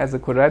ring as a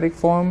quadratic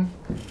form.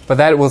 But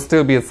that will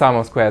still be a sum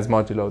of squares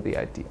modulo the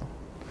ideal.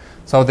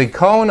 So the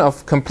cone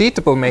of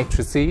completable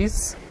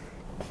matrices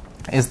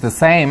is the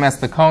same as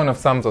the cone of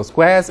sums of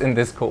squares in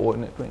this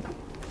coordinate ring.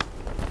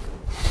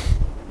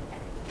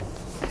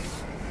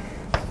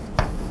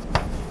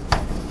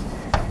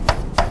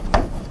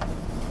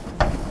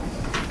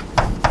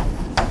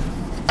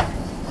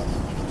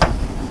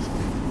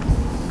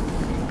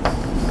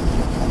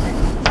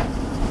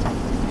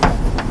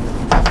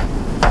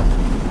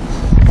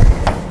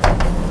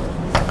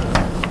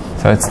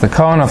 So it's the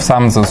cone of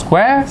sums of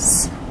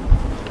squares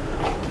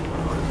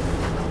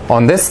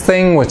on this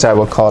thing, which I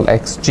will call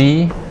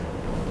xg.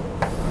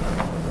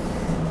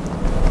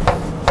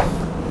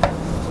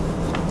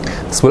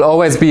 This will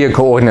always be a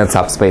coordinate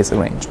subspace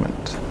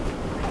arrangement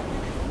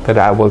that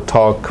I will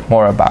talk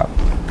more about.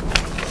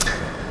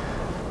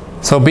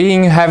 So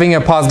having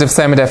a positive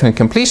semi-definite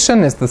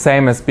completion is the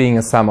same as being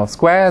a sum of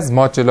squares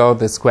modulo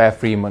the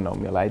square-free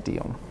monomial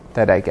ideal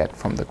that I get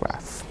from the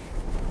graph.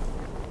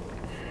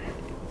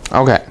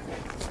 Okay.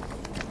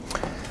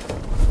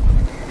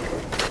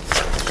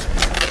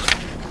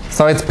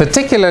 So it's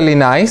particularly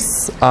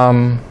nice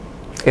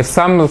if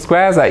sums of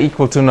squares are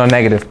equal to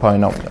non-negative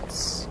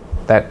polynomials.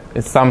 That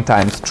is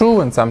sometimes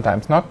true and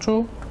sometimes not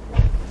true.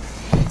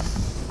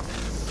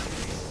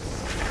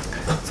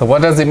 So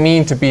what does it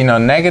mean to be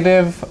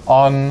non-negative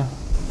on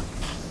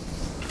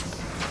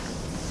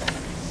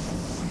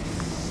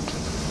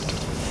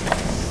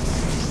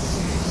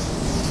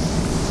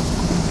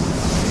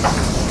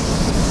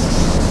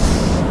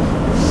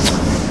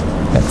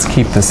let's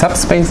keep the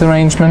subspace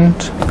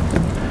arrangement.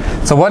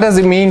 So what does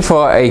it mean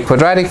for a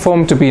quadratic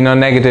form to be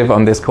non-negative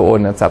on this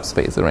coordinate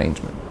subspace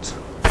arrangement?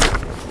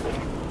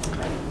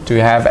 Do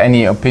you have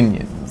any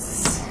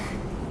opinions?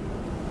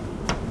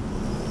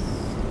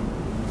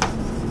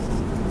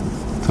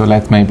 So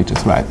let's maybe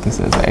just write this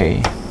as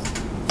A.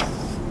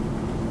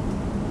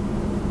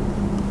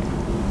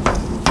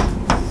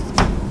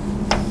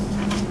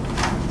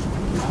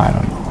 I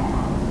don't know.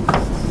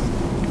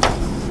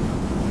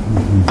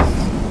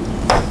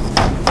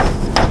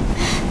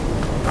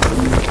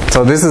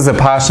 So this is a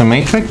partial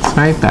matrix,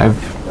 right?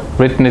 I've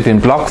written it in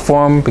block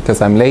form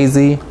because I'm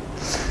lazy.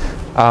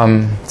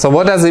 So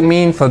what does it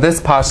mean for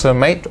this partial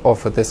or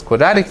for this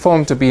quadratic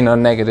form to be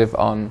non-negative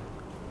on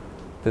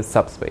this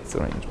subspace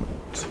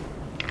arrangement?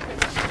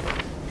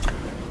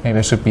 Maybe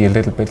I should be a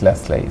little bit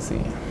less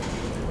lazy.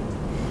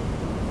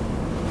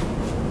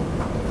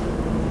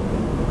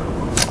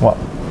 Well,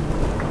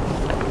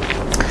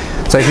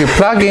 so if you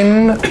plug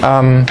in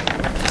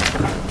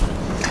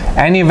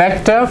any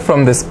vector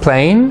from this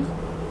plane,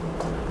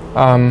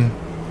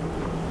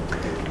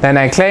 then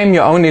I claim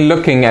you're only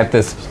looking at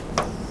this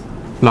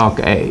block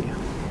A.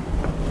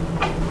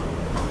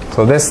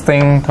 So this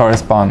thing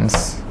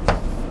corresponds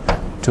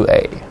to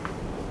A.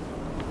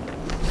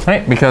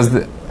 Right? Because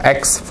the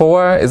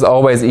x4 is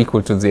always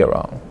equal to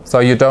 0. So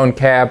you don't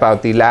care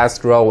about the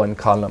last row and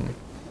column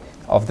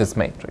of this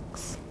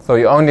matrix. So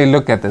you only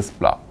look at this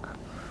block.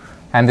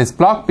 And this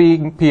block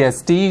being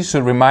PSD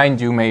should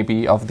remind you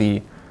maybe of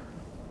the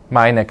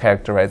minor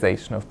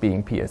characterization of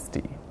being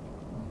PSD.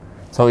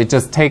 So it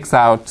just takes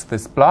out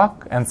this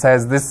block and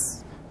says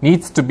this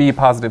needs to be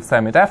positive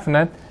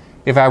semi-definite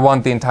if I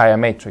want the entire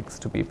matrix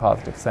to be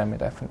positive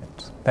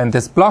semi-definite. Then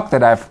this block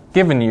that I've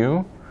given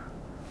you,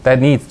 that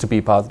needs to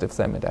be positive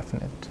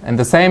semi-definite. And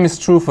the same is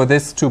true for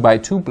this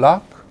 2x2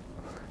 block.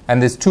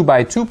 And this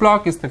 2x2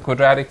 block is the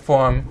quadratic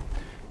form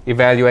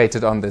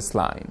evaluated on this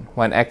line,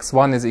 when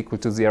x1 is equal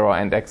to 0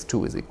 and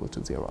x2 is equal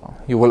to 0.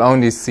 You will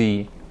only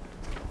see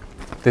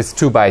this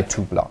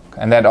 2x2 block.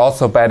 And that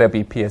also better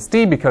be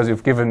PSD because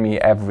you've given me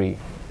every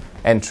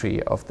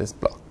entry of this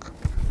block.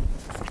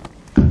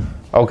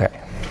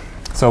 Okay,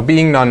 so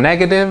being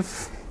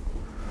non-negative,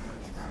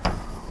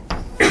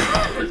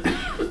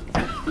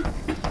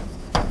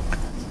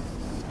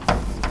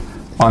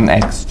 on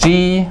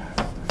xg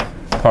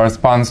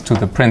corresponds to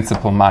the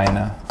principal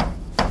minor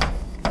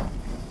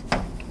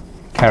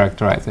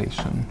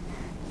characterization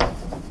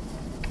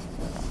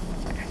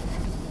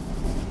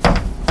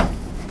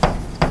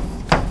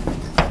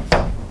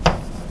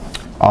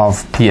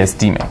of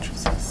PSD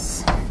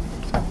matrices.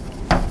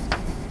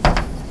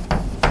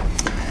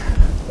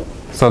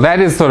 So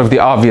that is sort of the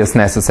obvious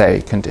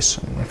necessary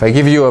condition. If I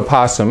give you a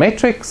partial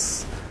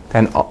matrix,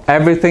 then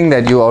everything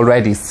that you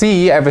already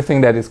see, everything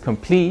that is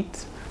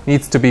complete,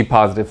 needs to be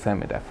positive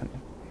semi-definite.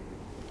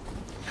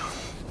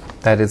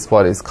 That is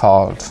what is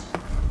called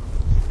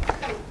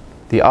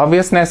the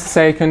obvious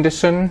necessary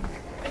condition.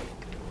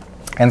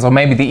 And so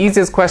maybe the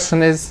easiest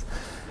question is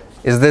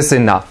this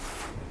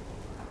enough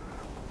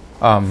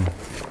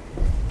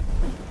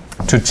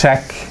to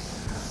check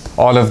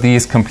all of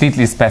these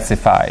completely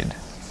specified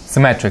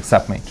symmetric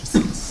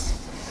submatrices?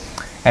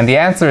 And the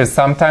answer is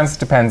sometimes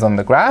depends on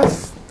the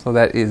graph. So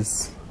that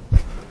is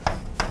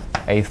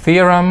a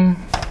theorem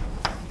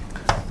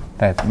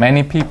that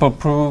many people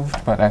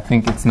proved, but I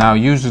think it's now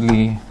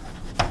usually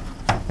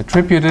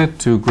attributed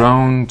to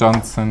Groen,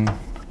 Johnson,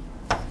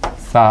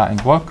 Saar, and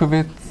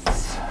Wolkowitz.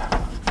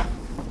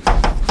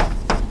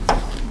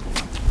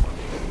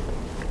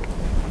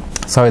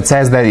 So it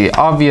says that the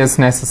obvious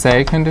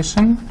necessary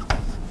condition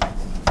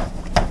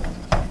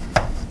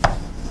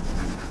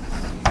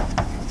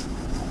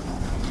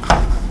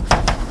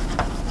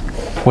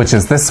which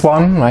is this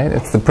one, right?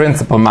 It's the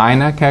principal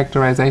minor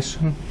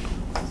characterization.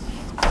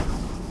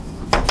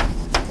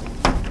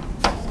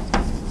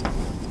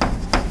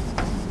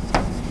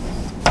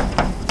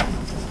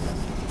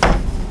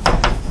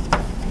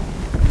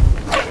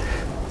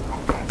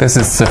 This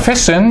is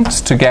sufficient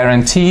to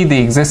guarantee the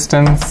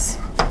existence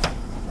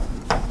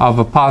of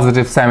a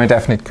positive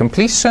semi-definite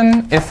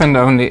completion if and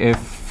only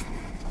if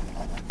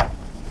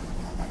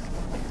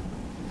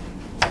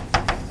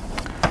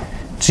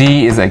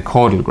G is a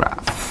caudal graph.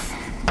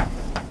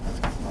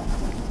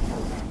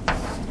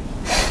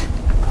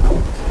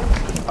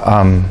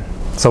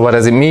 So what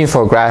does it mean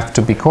for a graph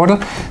to be caudal?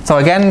 So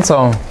again,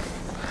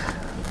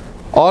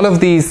 all of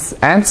these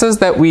answers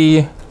that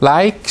we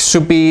like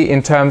should be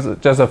in terms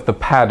just of the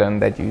pattern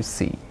that you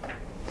see.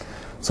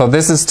 So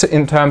this is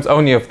in terms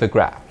only of the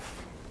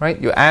graph, right?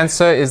 Your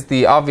answer is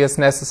the obvious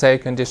necessary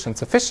condition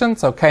sufficient.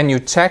 So can you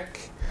check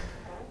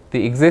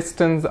the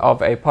existence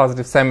of a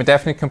positive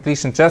semi-definite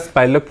completion just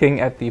by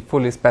looking at the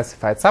fully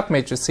specified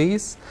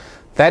submatrices?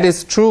 That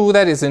is true,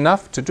 that is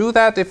enough to do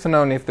that if and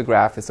only if the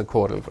graph is a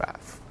caudal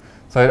graph.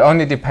 So it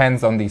only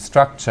depends on the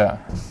structure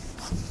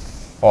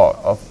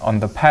or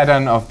on the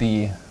pattern of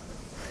the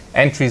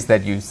entries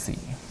that you see.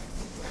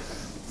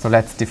 So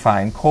let's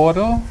define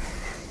caudal.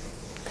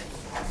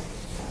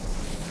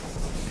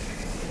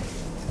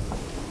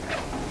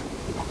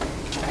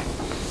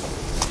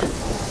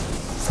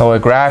 So a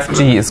graph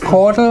G is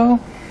caudal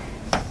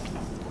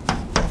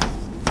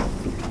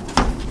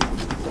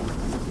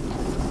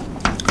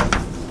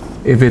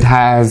if it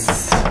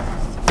has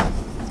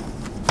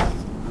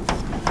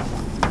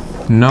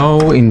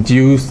no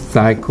induced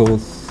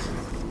cycles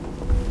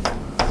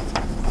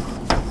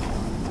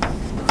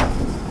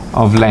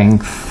of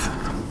length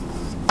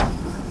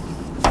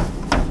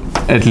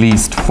at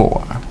least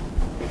 4.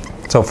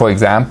 So for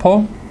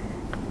example,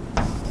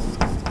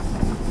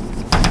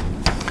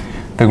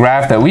 the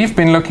graph that we've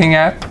been looking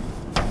at,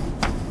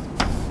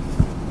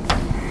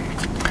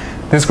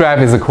 this graph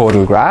is a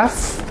caudal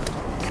graph.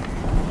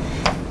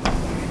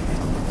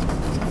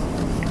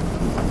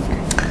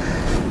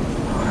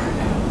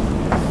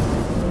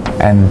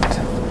 And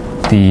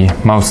the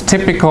most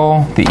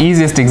typical, the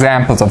easiest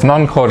examples of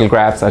non-caudal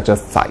graphs are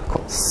just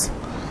cycles.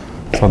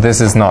 So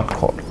this is not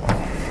caudal.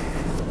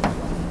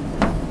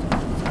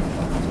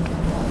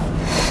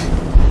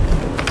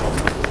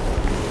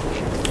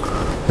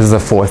 This is a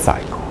 4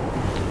 cycle.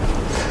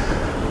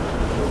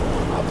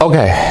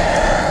 Okay,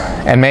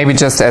 and maybe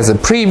just as a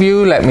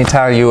preview, let me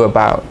tell you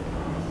about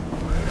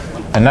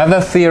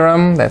another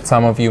theorem that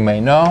some of you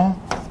may know.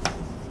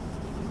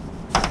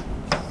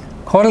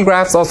 Caudal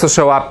graphs also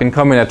show up in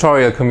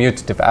combinatorial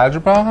commutative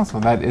algebra, so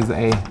that is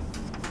a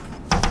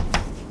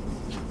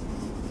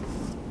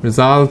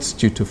result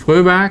due to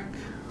Fröberg.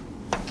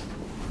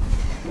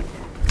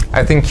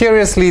 I think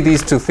curiously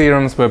these two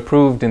theorems were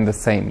proved in the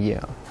same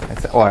year,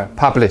 or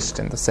published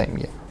in the same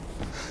year,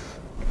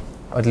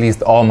 or at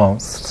least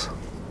almost.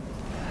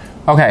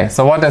 Okay,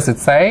 so what does it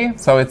say?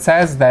 So it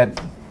says that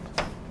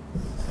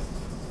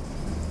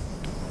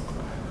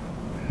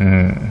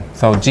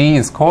so G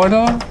is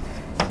caudal.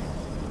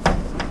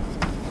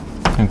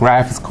 The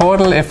graph is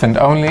caudal if and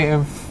only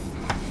if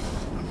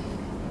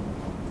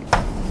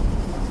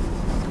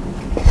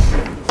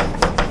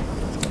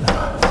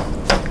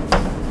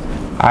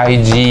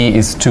IG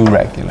is 2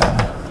 regular.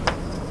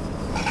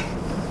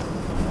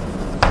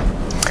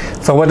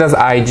 So what does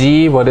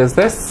IG, what is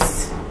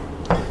this?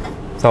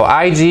 So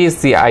IG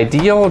is the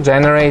ideal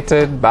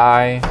generated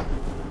by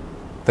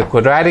the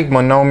quadratic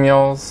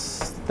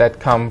monomials that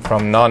come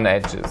from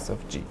non-edges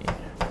of G.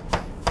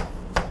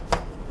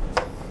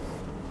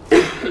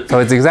 So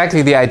it's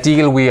exactly the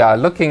ideal we are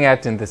looking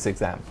at in this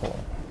example.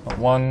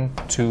 1,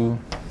 2,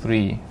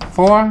 3,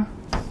 4.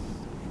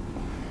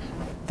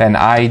 Then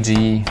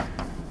IG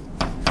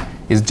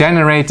is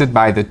generated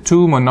by the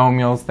two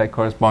monomials that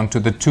correspond to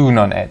the two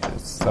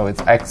non-edges. So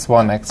it's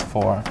x1,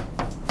 x4,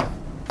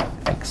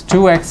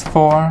 x2,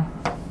 x4.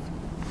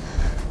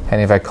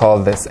 And if I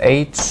call this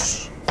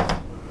H,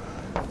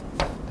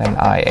 then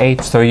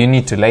IH. So you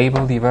need to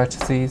label the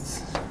vertices.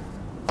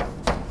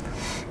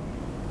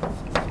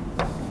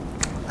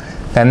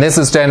 Then this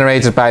is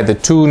generated by the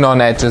two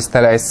non-edges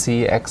that I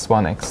see,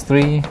 x1,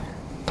 x3,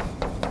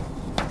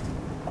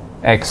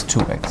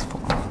 x2, x4.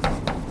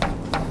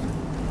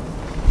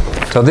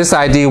 So this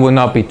ideal will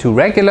not be too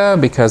regular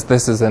because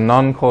this is a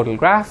non-chordal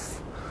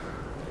graph,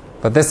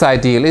 but this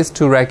ideal is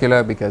too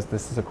regular because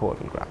this is a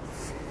chordal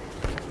graph.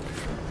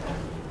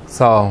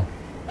 So,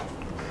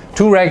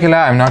 too regular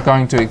I'm not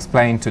going to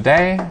explain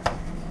today,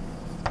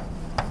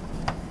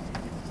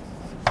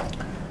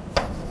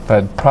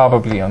 but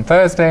probably on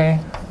Thursday.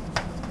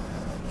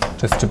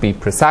 Just to be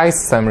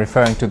precise, I'm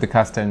referring to the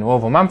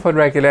Castelnuovo-Mumford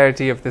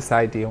regularity of this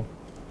ideal.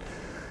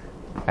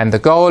 And the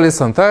goal is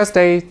on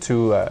Thursday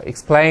to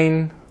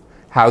explain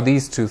how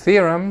these two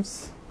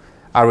theorems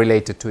are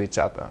related to each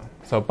other.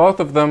 So both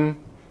of them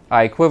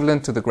are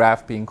equivalent to the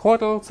graph being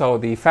chordal. So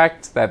the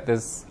fact that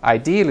this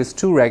ideal is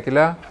too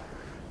regular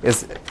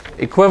is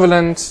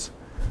equivalent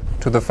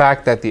to the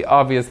fact that the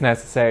obvious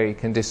necessary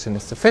condition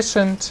is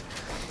sufficient,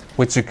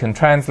 which you can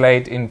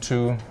translate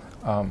into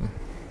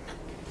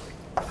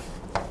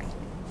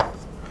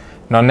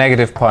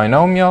non-negative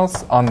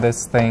polynomials on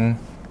this thing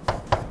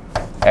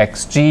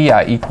xg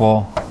are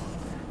equal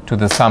to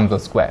the sums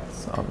of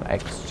squares on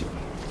xg.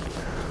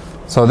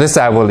 So this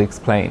I will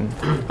explain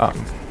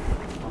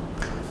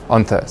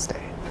on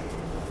Thursday.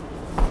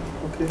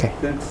 Okay,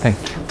 thanks. Thank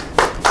you.